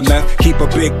 You high, meth? Keep a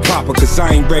big popper, cause I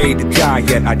ain't ready to die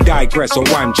yet. I digress, or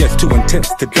I'm just too intense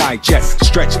to digest.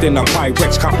 Stretched in a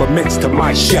Pyrex, compliments to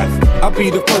my chef. I'll be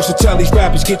the first to tell these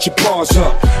rappers, get your paws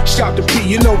up. Shout to P,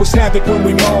 you know it's havoc when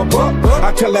we mob up.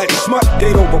 I tell that smut,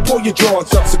 date over, pull your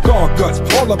drawers up. Cigar guts,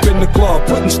 all up in the club,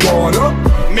 putting squad up.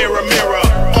 Mirror, mirror,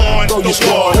 on throw the your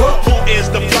squad wall. up. Who is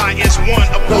the flyest one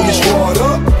of Throw all? your squad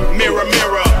up. Mirror,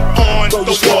 mirror, on Throw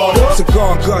the your squad wall. up.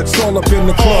 Cigar guts, all up in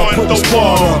the club, On putting the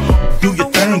squad wall. up. Do your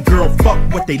thing, girl, fuck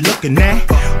what they looking at.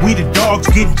 We the dogs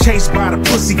getting chased by the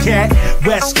pussycat.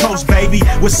 West Coast, baby,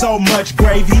 with so much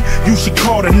gravy. You should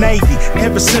call the Navy.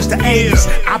 Ever since the 80s,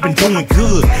 I've been doing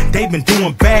good, they been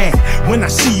doing bad. When I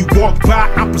see you walk by,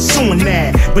 I'm pursuing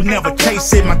that, but never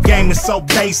chase it. My game is so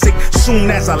basic. Soon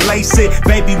as I lace it,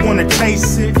 baby wanna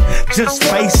taste it. Just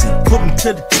face it, put me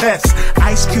to the test.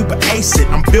 Ice Cube or ace it,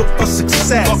 I'm built for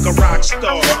success. Fuck a rock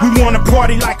star. We wanna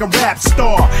party like a rap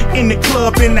star. In the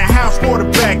club, in the house, or the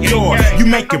backyard. You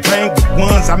make it rain with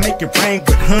ones, I make it rain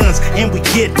with huns. And we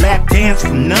get lap dance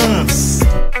from nuns.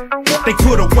 They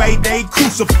put away they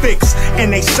crucifix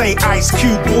and they say, Ice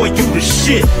Cube, boy, you the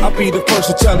shit. I'll be the first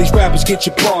to tell these rappers, get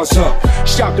your paws up.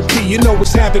 Shout to P, you know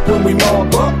it's havoc when we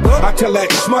mob up. I tell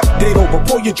that smut, date over,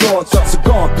 pull your drawers up.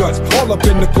 Cigar guts, all up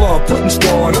in the club, putting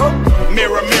squad up.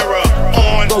 Mirror, mirror,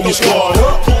 on throw the your squad wall.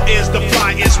 up. Who is the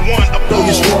flyest one of Throw all?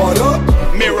 your squad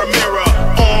up. Mirror, mirror,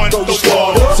 on Throw the your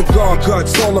squad wall. up. Cigar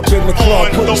guts, all up in the club,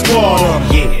 On putting the squad wall.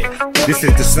 up. Yeah, this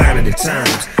is the sign of the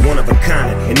times, one of a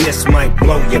kind, and this might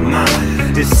blow your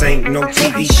mind. This ain't no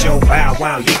TV show, wow,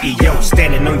 wow, yippee yo,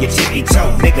 standing on your tippy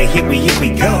toe, nigga, here we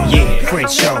go. Yeah,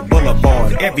 Crenshaw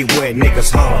Boulevard, everywhere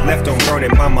niggas hard, left on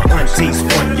burning by my auntie's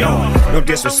front yard. No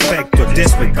disrespect or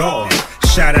disregard.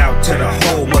 Shout out to the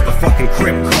whole motherfucking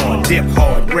crib car. Dip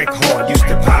hard, brick hard, used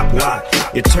to pop lock.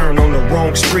 You turn on the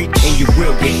wrong street and you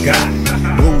will get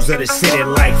got. Rules of the city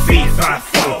like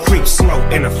V54. Creep slow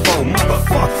in a 4,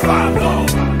 motherfuck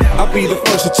 5-0. I'll be the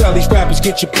first to tell these rappers,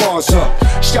 get your paws up.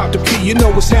 Shout to P, you know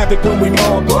it's havoc when we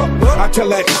mob up. I tell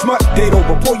that smut, date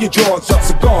over, pull your drawers up.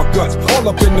 Cigar guts, all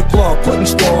up in the club, putting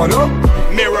squad up.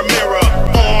 Mirror, mirror,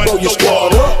 on Throw the your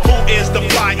wall. squad up. Who is the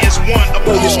flyest one of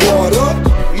Throw your all? squad up.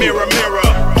 Mirror, mirror,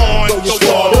 on Throw your the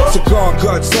squad wall. up. Cigar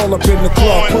guts, all up in the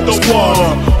club, On putting the squad wall.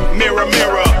 up. Mirror,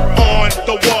 mirror, on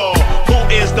the wall. Who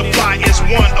is the flyest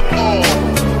one of all?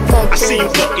 I see you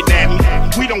looking at me.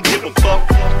 We don't give a fuck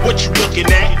what you looking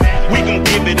at. We gon'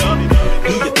 give it up.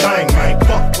 Do your thing, man.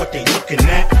 Fuck what they looking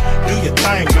at. Do your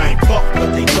thing, man. Fuck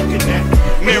what they looking at.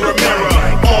 Mirror, mirror,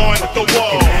 on the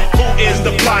wall. Who is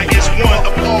the flyest one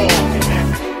of all?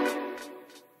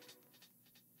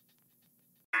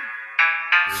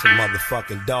 It's a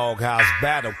motherfucking Doghouse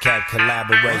Battle Cat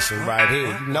collaboration right here.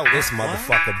 You know this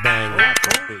motherfucker bang.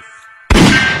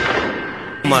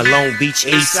 My Long Beach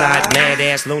East Side, mad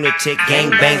ass lunatic, gang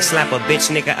bang, slap a bitch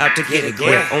nigga out to get a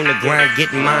grip. On the grind,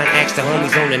 getting mine, ask the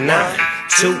homies on the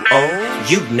 9-2-0.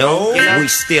 You know, we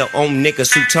still on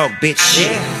niggas who talk bitch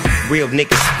shit. Real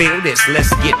niggas feel this,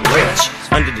 let's get rich.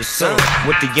 Under the sun,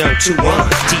 with the young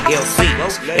 2-1s,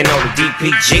 TLCs, and all the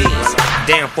DPGs.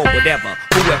 Down for whatever,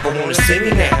 whoever wanna see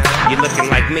me now. You looking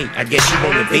like me, I guess you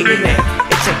wanna be me now.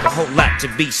 It take a whole lot to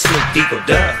be Snoop Dogg or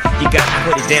Dub. You gotta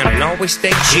put it down and always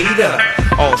stay G'd up.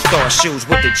 All-star shoes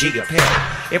with the G apparel.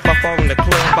 If I fall in the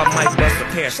club, I might bust a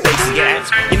pair of Stacy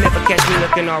ads. You never catch me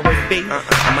looking R&B.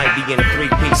 I might be in a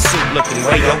 3-piece suit looking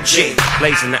way OG.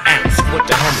 Blazing the apps with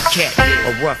the homie cat,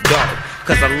 a rough dog.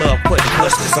 Cause I love putting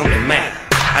hustlers on the map.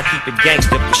 I keep it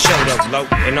gangster for show though, low.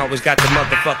 And always got the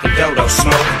motherfucking dodo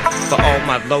smoke. For all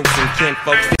my lows and kin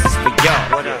folks, this is for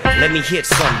y'all. Let me hit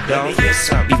some, dog.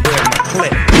 Beware my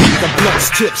clip. The blunts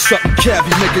tip, something cavi,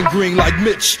 making green like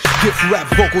Mitch. Gift rap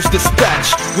vocals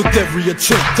dispatched with every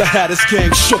attempt to have this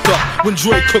gang shook up. When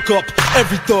Dre cook up,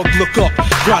 every thug look up.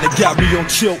 Grinding got me on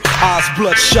tilt, eyes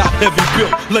bloodshot, heavy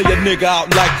built. Lay a nigga out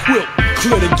like Quilt.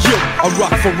 clear the guilt. I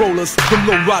rock for rollers, from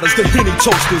low riders to Henny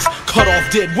toasters. Cut off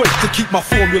dead weight to keep my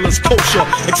formulas kosher.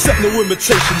 Accept no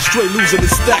imitation, straight losing the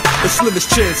stack. The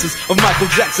slimmest chances of Michael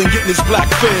Jackson getting his black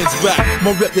fans back.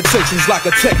 My reputation's like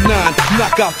a Tech 9,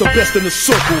 knock out the best in the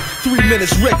circle. 3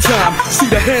 minutes wreck time, see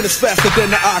the hand is faster than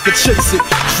the eye can chase it.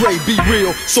 Dre, be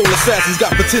real, soul assassins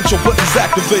got potential buttons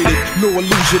activated. No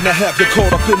illusion to have you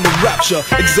caught up in the rapture.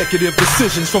 Executive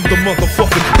decisions from the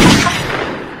motherfucking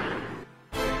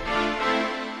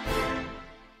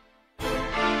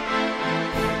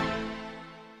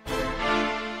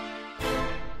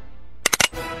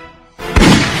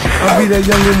I'll be that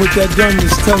youngin' with that gun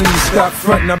that's telling you stop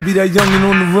frontin'. I'll be that youngin'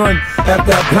 on the run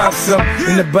after I pop something.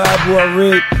 In the Bible I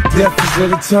read, death is of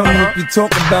the tongue. If you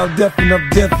talk about death, enough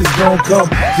death is gon' come.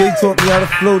 Jay taught me how to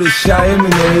flow, they shot him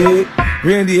in the head.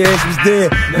 Randy Ash was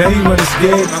there, now he running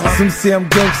scared. Some say I'm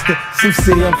gangster, some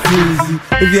say I'm crazy.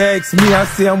 If you ask me, I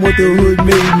say I'm what the hood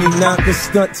made me. Knock a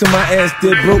stunt till my ass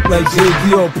dead broke like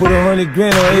JD. Put 100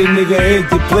 grand on a nigga head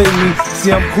to play me.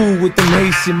 See, I'm cool with them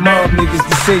Haitian mob niggas.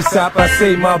 To say stop, I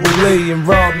say my boule and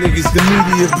rob niggas. The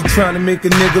media be trying to make a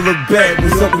nigga look bad.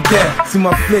 What's up with that? See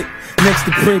my flick next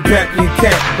to Pray Pappy and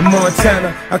Cat in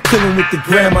Montana. I kill him with the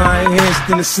grammar. I enhanced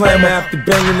in the slammer after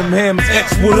banging them hammers.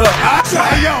 X, what up?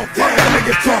 Hey yo, fuck that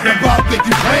niggas talking about that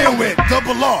you playing with.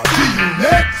 Double R, G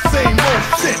next, same old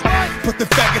shit. Put the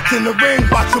faggots in the ring,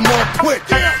 watch them all quit.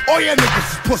 All your niggas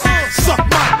is pussy, suck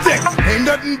my dick. Ain't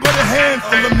nothing but a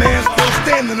handful of man still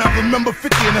standing. I remember 50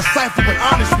 in a cypher when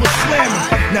Honest was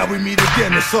slamming. Now we meet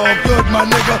again, it's all good, my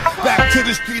nigga. Back to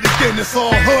the street again, it's all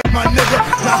hood, my nigga.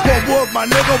 Knock on wood, my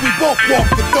nigga, we both walk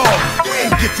the dog. We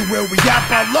ain't get to where we at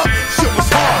by luck, shit was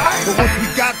hard. But once we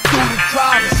got through the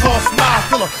drive, it's all smiles.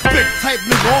 Feel a big type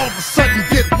nigga all of a sudden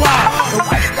get wild. And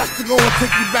why you got to go and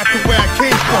take me back to where I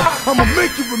came from? I'ma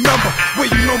make you remember where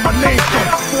you know my name from.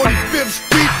 45th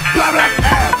Street, blah blah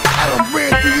Ave. I done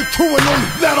ran through you two and only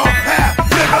let off half,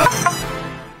 nigga.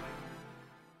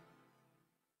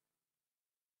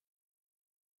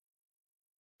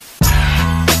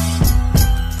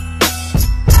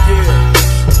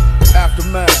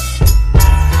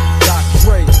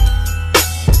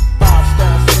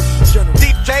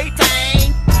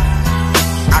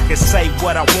 Say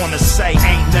what I wanna say,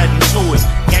 ain't nothing to it.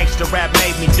 Gangsta rap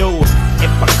made me do it.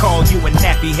 If I call you a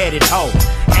nappy-headed hoe,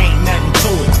 ain't nothing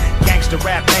to it. Gangsta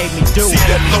rap made me do it. See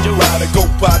that low rider go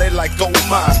by there like oh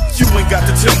my. You ain't got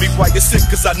to tell me why you're sick,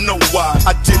 cause I know why.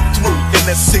 I dip through in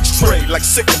that 6 tray like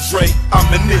sick and Dre. I'm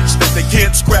an itch that they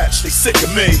can't scratch, they sick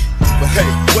of me. But hey,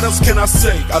 what else can I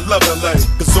say? I love LA,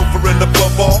 cause over and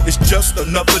above all, it's just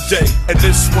another day. And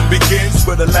this one begins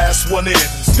where the last one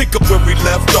ends. Pick up where we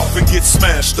left off and get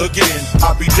smashed again.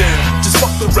 I'll be damned, just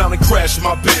fucked around and crashed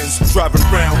my Benz. Driving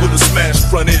around with a smashed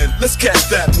front end. Let's catch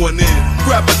that one in.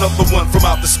 Grab another one from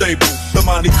out the stable. The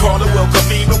Monte Carlo, El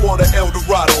Camino, or the El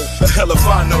Dorado. The hell if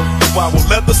I know. Viral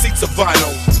leather seats of vinyl.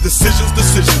 Decisions.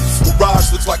 Mirage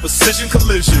looks like precision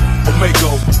collision.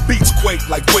 Omega, beats quake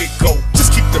like Waco.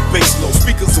 Just keep the bass low,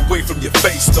 speakers away from your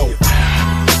face though.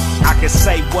 I can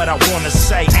say what I wanna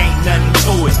say, ain't nothing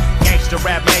to it. Gangsta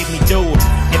rap made me do it.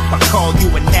 If I call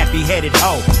you a nappy-headed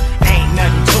hoe, ain't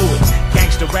nothing to it.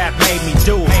 Gangsta rap made me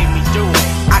do it.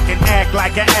 I can act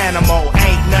like an animal,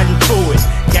 ain't nothing to it.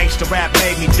 Gangsta rap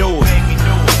made me do it.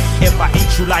 If I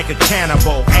eat you like a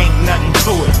cannibal, ain't nothing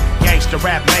to it. Gangsta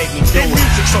rap made me do it. That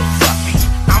music so fluffy,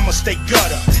 I'ma stay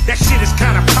gutter. That shit is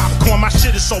kinda popcorn, my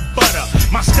shit is so butter.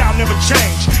 My style never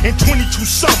changed in 22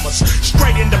 summers.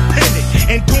 Straight independent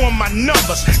and doing my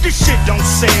numbers. This shit don't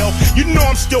sell, you know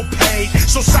I'm still paid.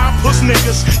 So side puss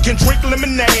niggas can drink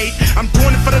lemonade. I'm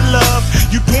doing it for the love,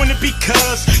 you doing it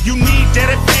because you need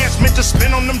that advancement to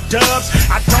spend on them dubs.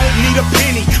 I don't need a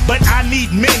penny, but I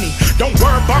need many. Don't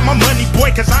worry about my money,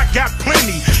 boy, cause I got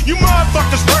plenty. You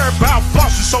motherfuckers worry about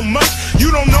flossing so much.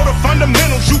 You don't know the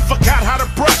fundamentals, you forgot how to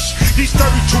brush. These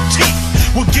 32 teeth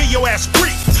will give your ass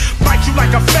grief. Bite you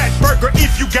like a fat burger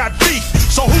if you got beef.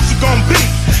 So who's it gonna be?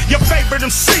 Your favorite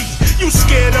MC. You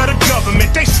scared of the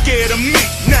government, they scared of me.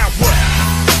 Now what?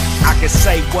 I can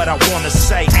say what I wanna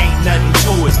say, ain't nothing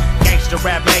to it. Gangsta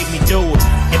rap made me do it.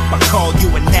 If I call you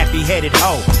a nappy-headed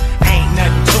hoe, ain't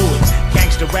nothing to it.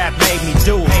 Gangsta rap made me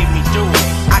do it.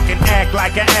 I can act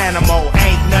like an animal,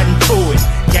 ain't nothing to it.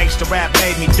 Gangsta rap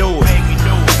made me do it.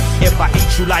 If I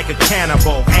eat you like a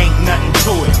cannibal, ain't nothing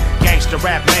to it. Gangsta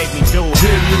rap made me do it. 10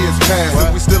 years past,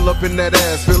 and we still up in that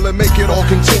ass. Feel it, make it all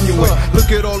continuing.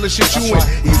 Look at all the shit you in.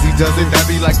 Easy does it, that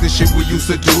be like the shit we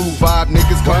used to do. 5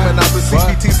 niggas coming out the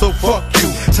CPT, so fuck you.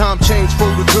 Time change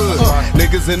for the good.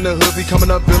 Niggas in the hood be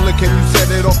coming up feeling, can you set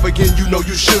it off again? You know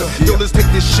you should. Yo, let's take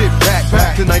this shit back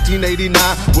to 1989.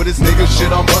 With this nigga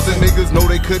shit, I'm buzzing niggas know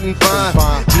they couldn't find.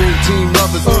 Dream team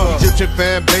lovers, Egyptian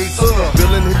fan base.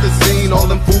 Villain hit the scene, all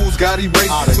them fools got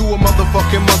erased. Threw a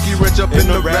motherfucking monkey wrench up in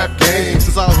the rap game.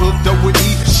 Since I hooked up with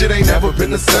E, shit ain't never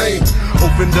been the same.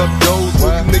 Opened up doors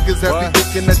where you niggas have been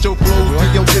looking at your flows. Be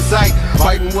your sight,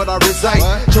 fighting what I recite,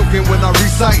 choking when I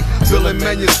recite, filling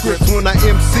manuscripts when I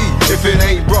MC. If it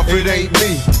ain't rough, it ain't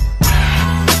me.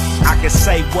 I can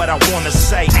say what I wanna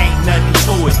say, ain't nothing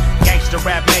to it. Gangsta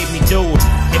rap made me do it.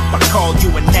 If I call you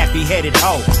a nappy-headed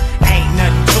hoe, ain't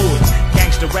nothing to it.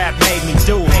 Gangsta rap made me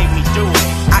do it.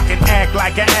 I can act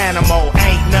like an animal,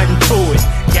 ain't nothing to it.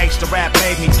 Gangsta rap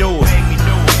made me do it.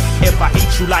 If I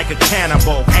eat you like a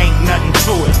cannibal, ain't nothing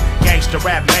to it. Gangsta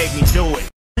rap made me do it.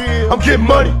 I'm getting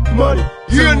money.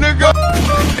 Yeah, nigga.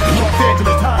 Los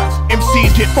Angeles Times.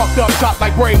 MCs get fucked up, shot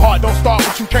like Braveheart. Don't start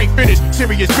what you can't finish.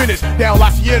 Serious business. Down La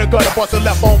Cienega, gutter bust a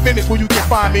left on finish where you can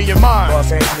find me in your mind.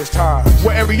 Los Angeles Times.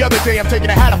 Where every other day I'm taking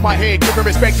a hat off my head, giving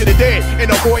respect to the dead.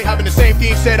 And avoid having the same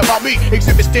thing said about me.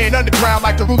 Exhibit stand underground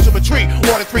like the roots of a tree.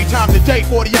 Water 3 times a day,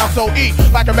 40 ounce OE.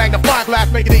 Like a magnifying glass,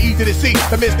 making it easy to see.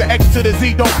 The Mr. X to the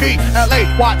Z, don't be LA.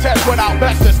 Why test without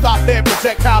best and stop there?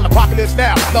 Projectile apocalypse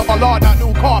now. Love my Lord, not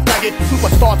new car faggot.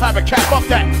 Superstar type of cat, fuck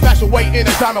that. Fashion weight in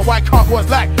a diamond white concourse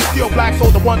lack. Still black,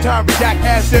 so the one time react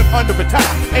as if under attack.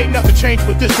 Ain't nothing changed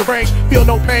with this deranged. Feel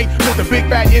no pain. Live the big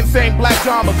bad insane black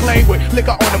John McClane with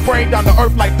liquor on the brain down to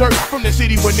earth like dirt. From the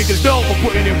city where niggas known for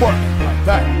putting in work. Like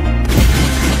that.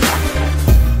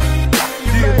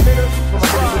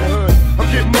 I'm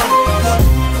getting money.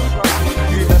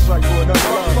 Yeah, that's right, boy. I'm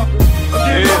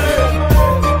getting money.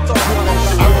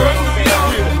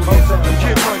 I'm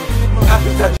getting money.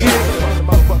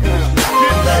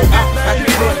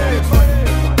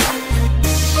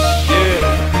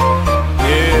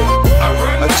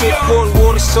 I took poured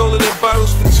water, sold it in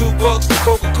bottles for $2. The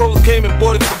Coca-Cola came and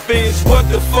bought it for beans. What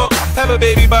the fuck? Have a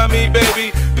baby by me,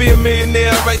 baby. Be a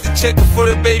millionaire, I write the check before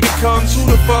the baby comes. Who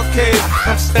the fuck cares?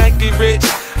 I'm stanky rich.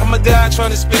 I'ma die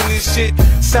trying to spend this shit.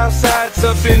 Southside's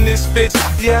up in this bitch.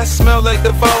 Yeah, I smell like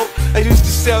the vote. I used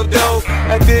to sell dope.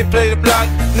 I did play the block,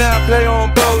 now I play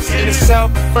on boats. In the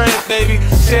south of France, baby.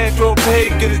 Sandro Pay,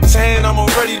 get a tan, I'm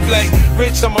already black.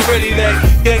 Rich, I'm already that.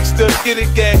 Gangsta, get a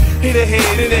gag. Hit a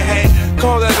head, in a hat.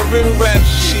 Call that a real rap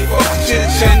shit. Fuck the shit,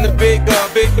 chatting the big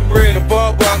dog, bake the bread. The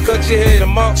barber, I cut your head. The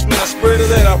marksman, I spread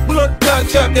it out. I blood clot,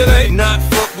 chop that ain't not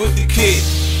fuck with the kid.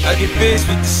 I get bitch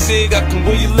with the cig, I can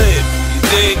where you live. You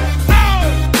dig?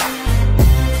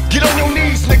 Get on your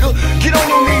knees, nigga. Get on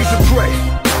your knees and pray.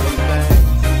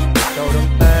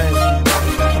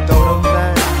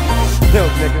 Yo,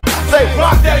 nigga. Say,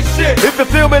 rock that shit. If you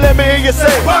feel me, let me hear you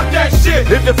say, rock that shit.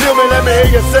 If you feel me, let me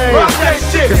hear you say, rock that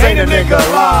shit. Cause ain't a nigga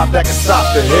alive that can stop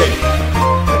the hit.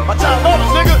 My child lovers,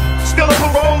 nigga. Still a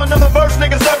parole, another verse,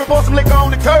 niggas ever want some liquor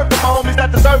on the curb. For my homies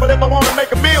that deserve it, if I wanna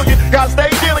make a million, gotta stay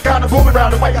dealing, kinda moving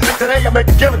around the way I think today. I make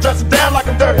a killer, dress him down like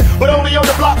I'm dirty, but only on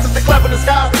the blocks, it's the clever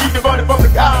disguise to keep you running from the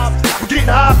guys. I'm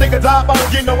getting high, think I die, I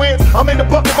don't get no ends. I'm in the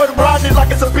bucket, but I'm riding it like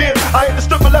it's a bin. I hit the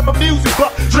strip and let my music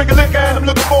buck, drink a liquor and I'm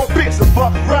looking for a bitch to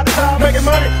fuck. Right the time making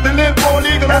money, then live for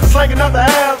illegal, have to slang another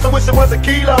ounce. I wish it was a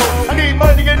kilo. I need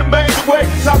money in a major way,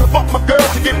 time to fuck my girl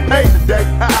to get paid today.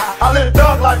 I live a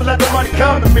dog life and let the money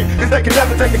come to me. Cause they can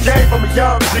never take a game from a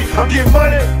young G. I'm getting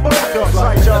money. That's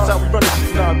right, y'all. That's how we run this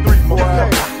shit now. 3, 4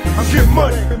 hours. I'm getting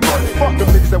money. Fuck them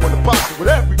niggas that want to box it with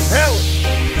every hell.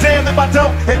 Damn if I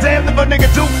don't, and damn if a nigga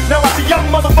do. Now I see young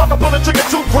motherfucker pull a trigger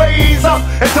too crazy up.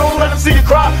 And don't let them see you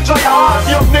cry. Try your eyes,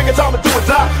 young nigga, time to do or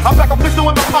die. I pack a pistol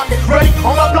in my pocket, ready.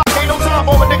 On my block, ain't no time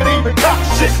for a nigga to even cop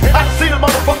shit. I can see the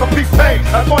motherfucker be paid.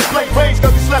 I point blank range,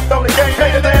 cause he slept on the game.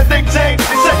 Hated that thing change.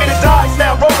 They second it dies,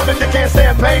 now roll them. If you can't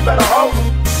stand pain, better hold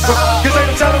them. Cause ain't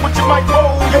no telling what you might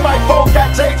roll. You might fold,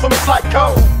 got takes from a slight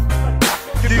cold.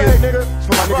 Get paid, nigga. It's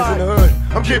for my niggas in the hood.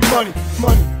 I'm getting money.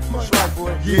 That's right,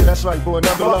 boy. Yeah, that's right, boy.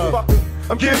 Another love.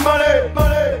 I'm getting money.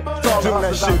 Doing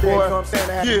that shit, boy.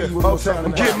 Yeah,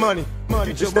 I'm getting money.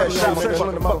 Just that shit,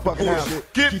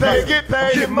 man. Get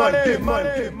paid, get money.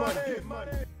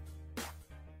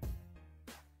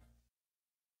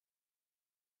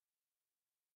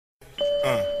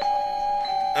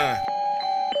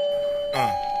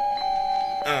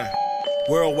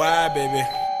 Worldwide, baby.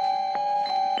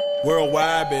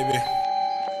 Worldwide, baby.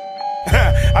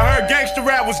 I heard gangster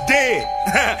rap was dead.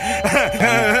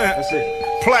 That's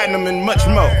it. Platinum and much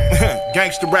more.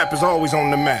 Gangster rap is always on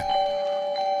the map.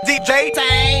 DJ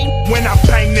Tang. When I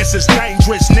bang this, it's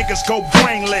dangerous, niggas go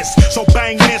brainless. So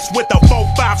bang this with a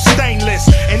 4-5 stainless.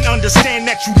 And understand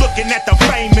that you looking at the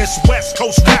famous West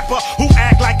Coast rapper who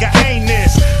act like a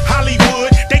anus.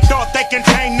 Hollywood, they thought they can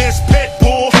tame this pit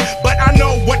bull, but I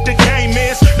know what the game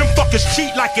is. Them fuckers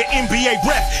cheat like an NBA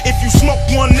ref. If you smoke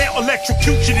one, they'll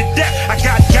electrocute you to death. I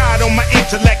got God on my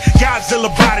intellect, Godzilla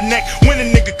by the neck. When a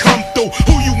nigga come through,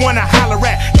 who you wanna holler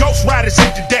at? Ghost Riders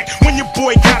hit the deck. When your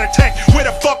boy got attacked, where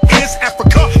the fuck is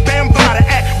Africa? Bam by the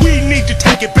act, we need to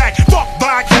take it back. Fuck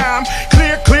Viacom,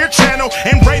 clear channel,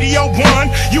 and Radio 1.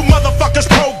 You motherfuckers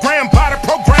programmed by the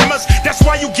programmers. That's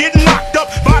why you getting locked up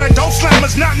by the dope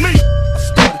slammers, not me. I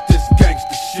started this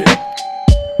gangster shit.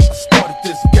 I started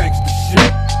this gangster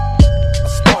shit. I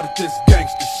started this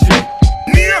gangster shit.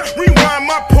 Nia, rewind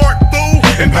my part through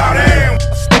and bow down.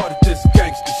 I started this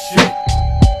gangster shit.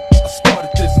 I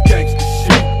started this gangster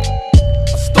shit.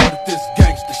 I started this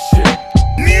gangster shit.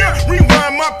 Nia,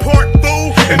 rewind my part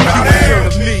through and bow down. Heard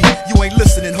of me, you ain't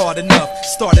listening hard enough.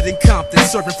 Started in Compton,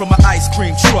 serving from an ice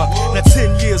cream truck. Now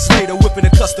 10 years later, whipping a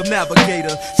custom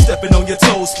navigator. Stepping on your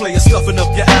toes, player, stuffing up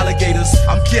your alligators.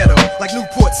 I'm ghetto, like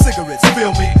Newport cigarettes,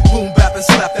 feel me? Boom bap and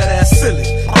slap that ass silly.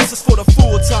 This is for the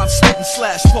full-time student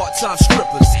 / part-time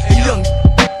strippers. And young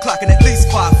clocking at least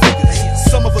 5 figures.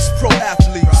 Some of us pro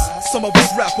athletes, some of us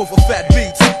rap over fat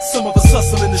beats. Some of us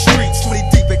hustle in the streets, 20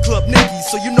 deep at Club Nicky,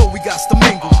 so you know we got to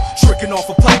mingle. Tricking off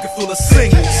a pocket full of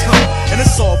singles, and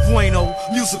it's all bueno,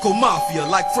 musical mafia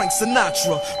like Frank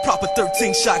Sinatra. Proper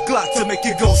 13-shot Glock to make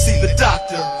you go see the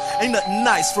doctor. Ain't nothing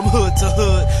nice from hood to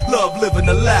hood, love living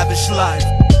a lavish life.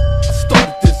 I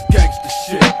started this gangster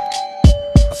shit.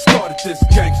 I started this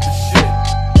gangster shit.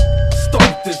 I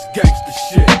started this gangster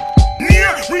shit.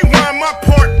 Nia, rewind my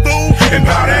part through and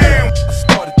bow down. I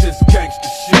started this gangster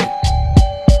shit.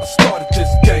 I started this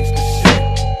gangster shit.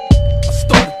 I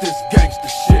started this gangster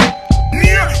shit.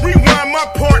 Nia, rewind my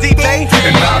part through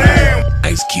and bow down.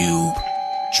 Ice Cube,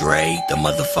 Dre, the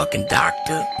motherfucking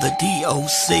doctor, the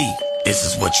DOC. This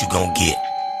is what you gon' get.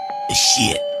 The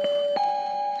shit.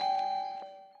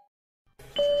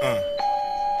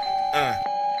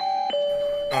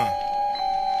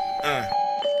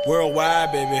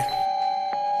 Worldwide, baby.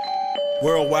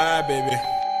 Worldwide, baby.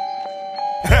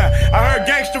 I heard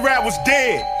gangster rap was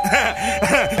dead.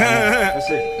 That's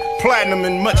it. Platinum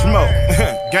and much more.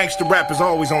 Gangster rap is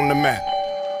always on the map.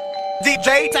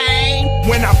 DJ Tang.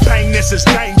 When I bang this, it's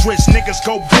dangerous, niggas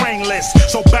go brainless.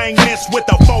 So bang this with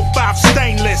a 4-5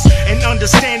 stainless. And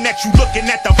understand that you looking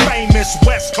at the famous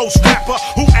West Coast rapper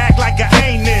who act like a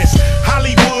anus.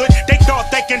 Hollywood, they thought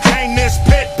they can tame this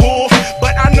pit bull,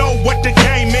 but I know what the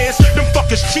game is. Them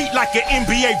fuckers cheat like an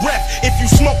NBA ref. If you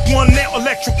smoke one, they'll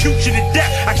electrocute you to death.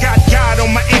 I got God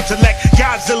on my intellect,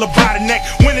 Godzilla by the neck.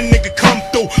 When a nigga come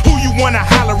through, who you wanna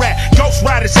holler at? Ghost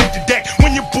Riders hit the deck.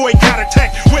 When your boy got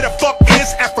attacked, where the fuck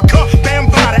is Africa? Bam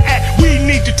by the act, we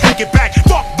need to take it back.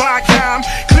 Fuck Viacom,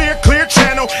 clear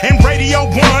channel, and Radio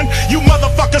 1. You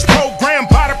motherfuckers programmed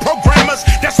by the programmers.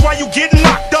 That's why you getting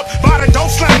locked up by the dope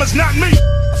slammers, not me.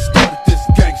 I started this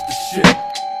gangster shit.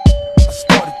 I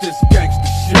started this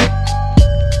gangster shit.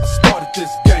 I started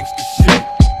this gangster shit.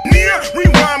 Nia,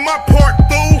 rewind my part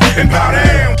through and bow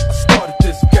down. I started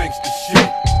this gangster shit.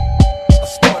 I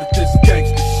started this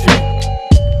gangster shit.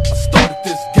 I started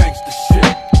this gangster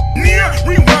shit. Nia,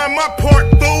 rewind my part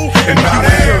through and bow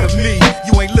down. Heard of me,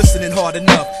 you ain't listening hard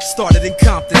enough. Started in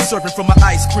Compton, serving from an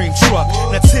ice cream truck.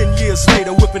 Now 10 years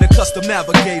later, whipping a custom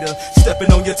navigator.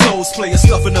 Stepping on your toes, player,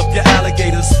 stuffing up your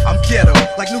alligators. I'm ghetto,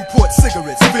 like Newport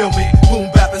cigarettes, feel me? Boom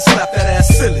bap and slap that ass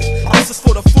silly. This is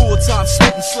for the full-time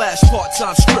student /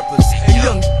 part-time strippers. And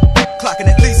young clocking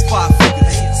at least 5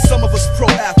 figures. Some of us pro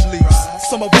athletes,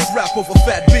 some of us rap over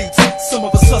fat beats. Some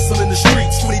of us hustle in the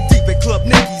streets, 20 deep at Club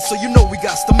Nicky, so you know we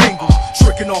got to mingle.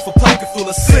 Tricking off a pocket full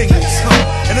of singles,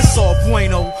 and it's all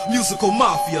bueno, musical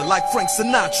mafia like Frank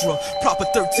Sinatra. Proper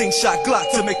 13-shot Glock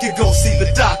to make you go see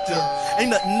the doctor. Ain't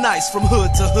nothing nice from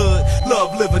hood to hood,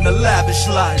 love living a lavish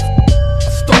life. I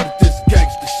started this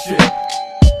gangster shit.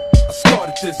 I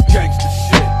started this gangster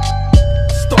shit.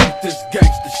 I started this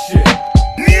gangster shit.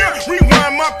 Nia,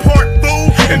 rewind my part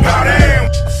through and bow down.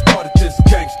 I started this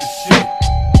gangster shit.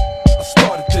 I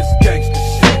started this gangster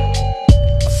shit.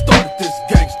 I started this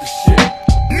gangster shit.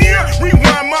 Nia,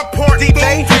 rewind my part through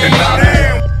and bow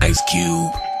down. Ice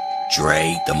Cube,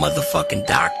 Dre, the motherfucking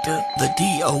doctor, the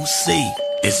DOC.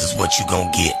 This is what you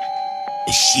gon' get.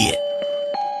 The shit.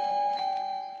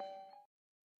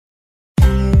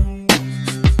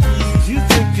 You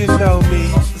think you know me?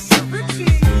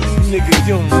 Nigga,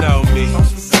 you don't know me.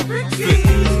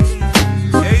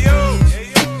 Hey yo,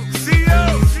 see yo,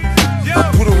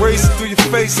 put a razor through your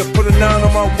face. face, I put a 9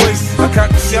 on my waist. I cock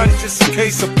the shotty just in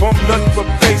case I bump nothing but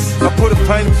bass. I put a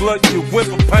pint of blood, you whip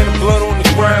a pint of blood on the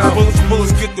ground.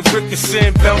 Bullets get the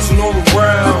ricochet bouncing all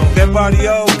around. That body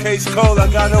old, case cold, I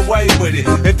got away with it.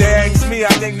 If they ask me,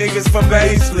 I think niggas from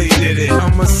Baisley did it.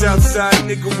 I'm a Southside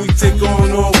nigga, we take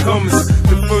on all comers.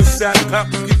 The first shot pop,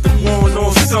 we get the one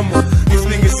all summer. These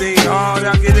niggas ain't hard,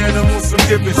 I get at them on some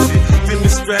different shit.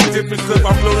 Different strap, different clip,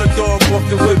 I blow the dog off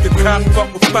the whip. The cop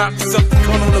fuck with pops, up the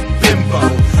cunt on a bimbo.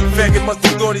 Faggot must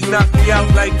have thought he knocked me out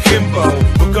like Kimbo.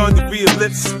 But gone to be a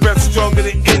lips, breath stronger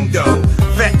than Indo.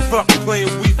 Fat fuck playing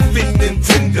We Fit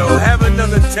Nintendo. Have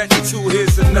another tattoo,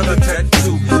 here's another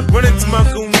tattoo. Run into my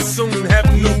goons soon, have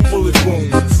new bullet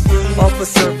wounds.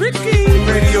 Officer Ricky,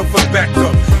 radio for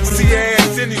backup. See your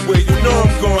ass anyway, you know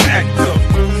I'm gonna act up.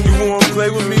 You wanna play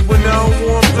with me when I don't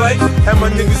wanna play? Have my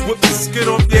niggas whip the skin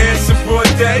off your ass in broad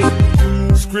day.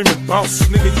 Screaming boss,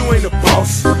 nigga, you ain't a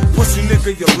boss. Pussy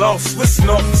nigga, you lost. Listen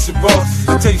off, it's your boss.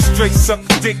 I tell you straight, suck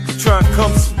a dick, you try and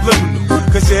come subliminal.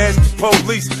 Cause you ask the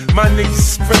police, my niggas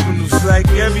is criminals. Like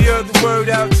every other word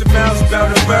out your mouth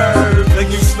about a bird. Like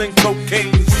you sling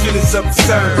cocaine, this shit is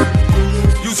absurd.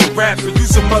 You's a rapper,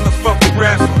 you's a motherfucking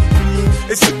rapper.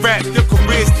 It's a rap, your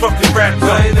career's fucking rap.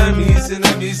 My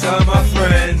enemies are my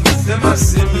friends. Them my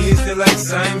simians, they're like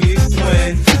Siamese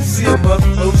twins. See them up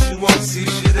close, you won't see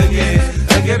shit again.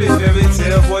 Like every fairy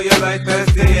tale, boy, your life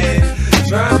past the end.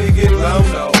 Try me get blown,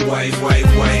 no, white. Try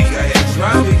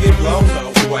me get blown,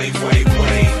 no, white.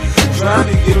 Try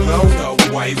me get blown, no,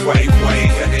 white.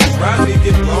 Try me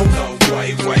get blown, no,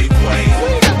 white.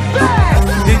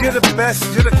 Yeah, you're the best,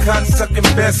 you're the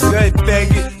cocksucking best. Hey,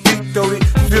 faggot.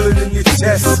 Feel it in your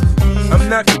chest. I'm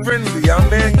not friendly,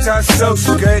 I'm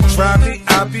anti-social. Go ahead, try me,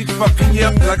 I'll be fucking you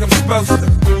up like I'm supposed to.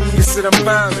 You said I'm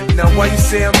violent, now why you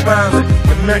say I'm violent?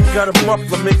 The Mac got a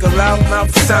muffler, make a loud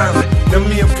mouth silent. Now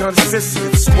me, I'm kinda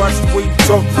sensitive, so watch the way you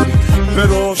talk to me.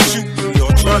 Better all shoot me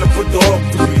or trying to put the hawk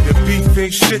to me. The beef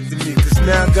ain't shit to me, cause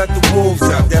now I got the wolves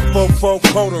out. That 4-4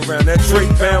 coat around, that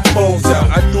Drake bound balls out.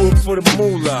 I do it for the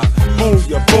moolah,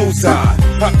 booyah, bullseye.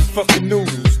 Pop the fucking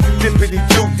noodles, dippity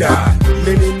doo die.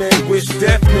 Many men wish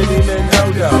death, many men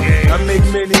hold up. I make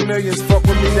many millions, fuck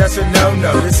with me, that's a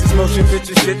no-no. This is motion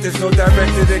picture shit, there's no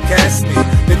director to cast me.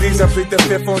 The things I plead the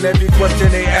fifth on every question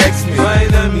they ask me. My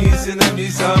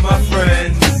enemies are my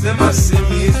friends. Them my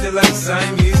simians, they're like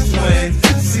Siamese twins.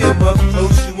 See them up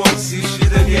close, you won't see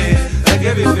shit again. Like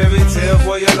every fairy tale,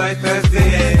 boy, your life past the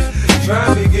end.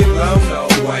 Try me get blown, no,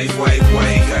 white.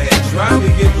 Try me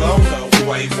get blown, no,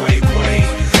 white.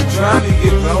 Try me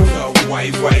get blown, no,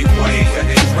 white.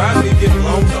 Try me get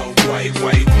blown, no, white.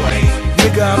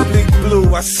 Nigga, I bleed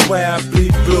blue, I swear I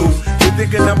bleed blue. You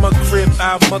thinking I'm a crib,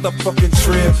 I motherfucking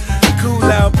trip. Cool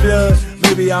out blood,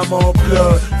 maybe I'm all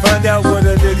blood. Find out what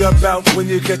a nigga about when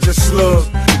you catch a slug.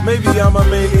 Maybe I'm a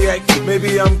maniac,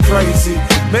 maybe I'm crazy.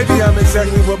 Maybe I'm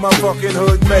exactly what my fucking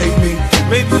hood made me.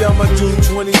 Maybe I'ma do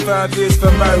 25 years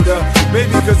for murder.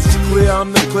 Maybe cause it's clear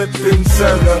I'm the clip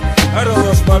inserter. I done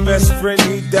lost my best friend,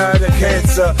 he died of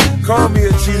cancer. Call me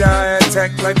a cheetah, I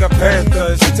attack like a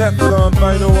panther. It's Teflon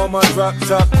vinyl on my drop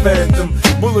top Phantom.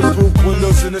 Bulletproof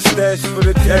windows in the stash for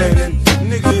the cannon.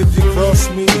 Nigga, if you cross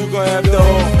me, you gon' have to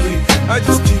hold me. I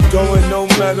just keep going no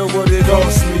matter what it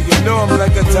costs me. You know I'm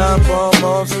like a time bomb,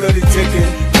 I'm steady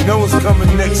ticking. You know what's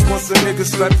coming next once a nigga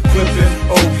slap the clipping.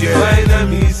 Oh yeah. My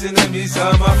enemies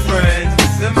are my friends.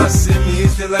 Them my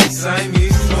simians, they're like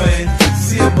Siamese twins.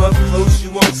 See them up close,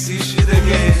 you won't see shit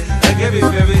again. Like every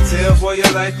fairy tale, boy,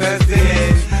 your life past the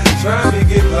end. Try me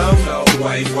get blown, no,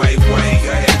 white. Try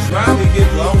me get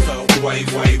blown, no, white.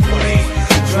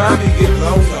 Try me get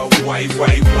blown, no, white.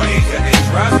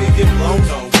 Try me get blown,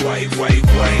 no, white.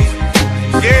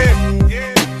 Yeah,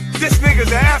 this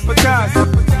nigga's an appetizer.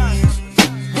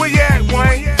 Where you at,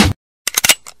 Wayne?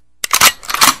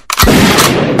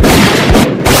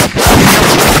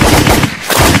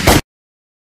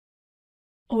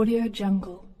 Audio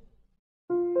Jungle.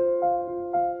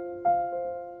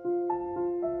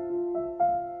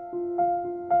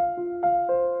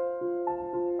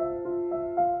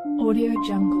 Audio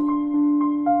Jungle.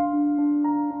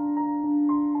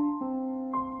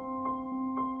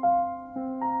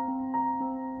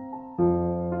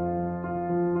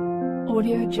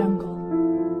 Audio Jungle.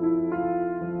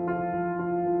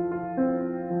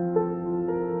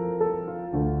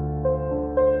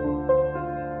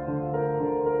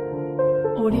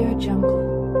 Audio Jungle.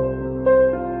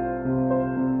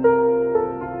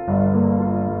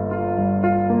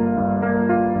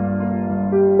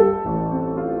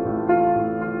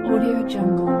 Audio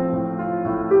Jungle.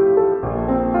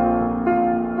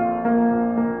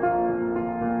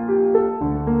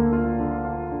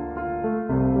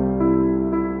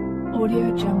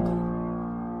 Audio Jungle.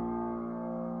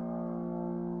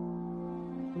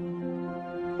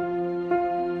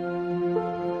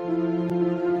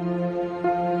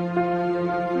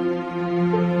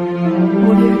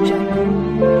 Audio Jungle.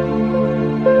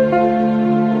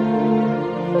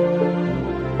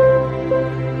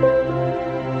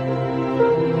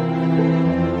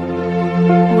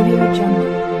 Audio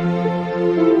Jungle.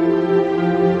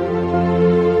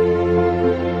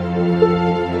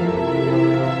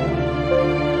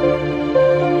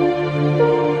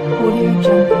 Audio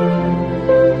Jungle.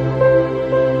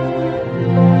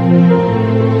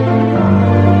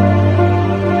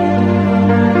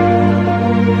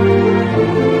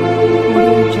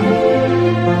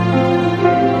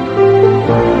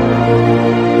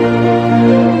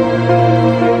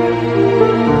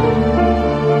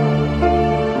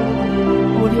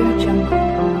 Audio Jungle.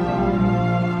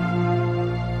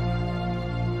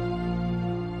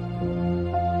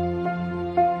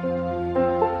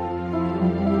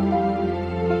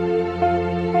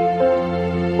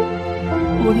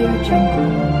 Audio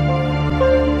Jungle.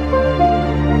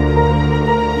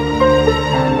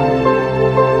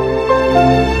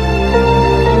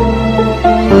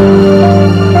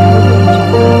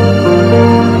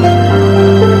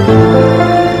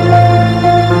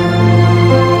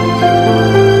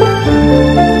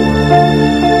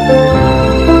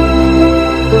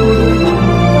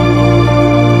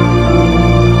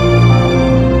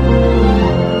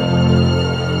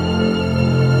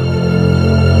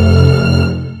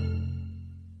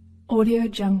 Audio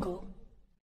Jungle.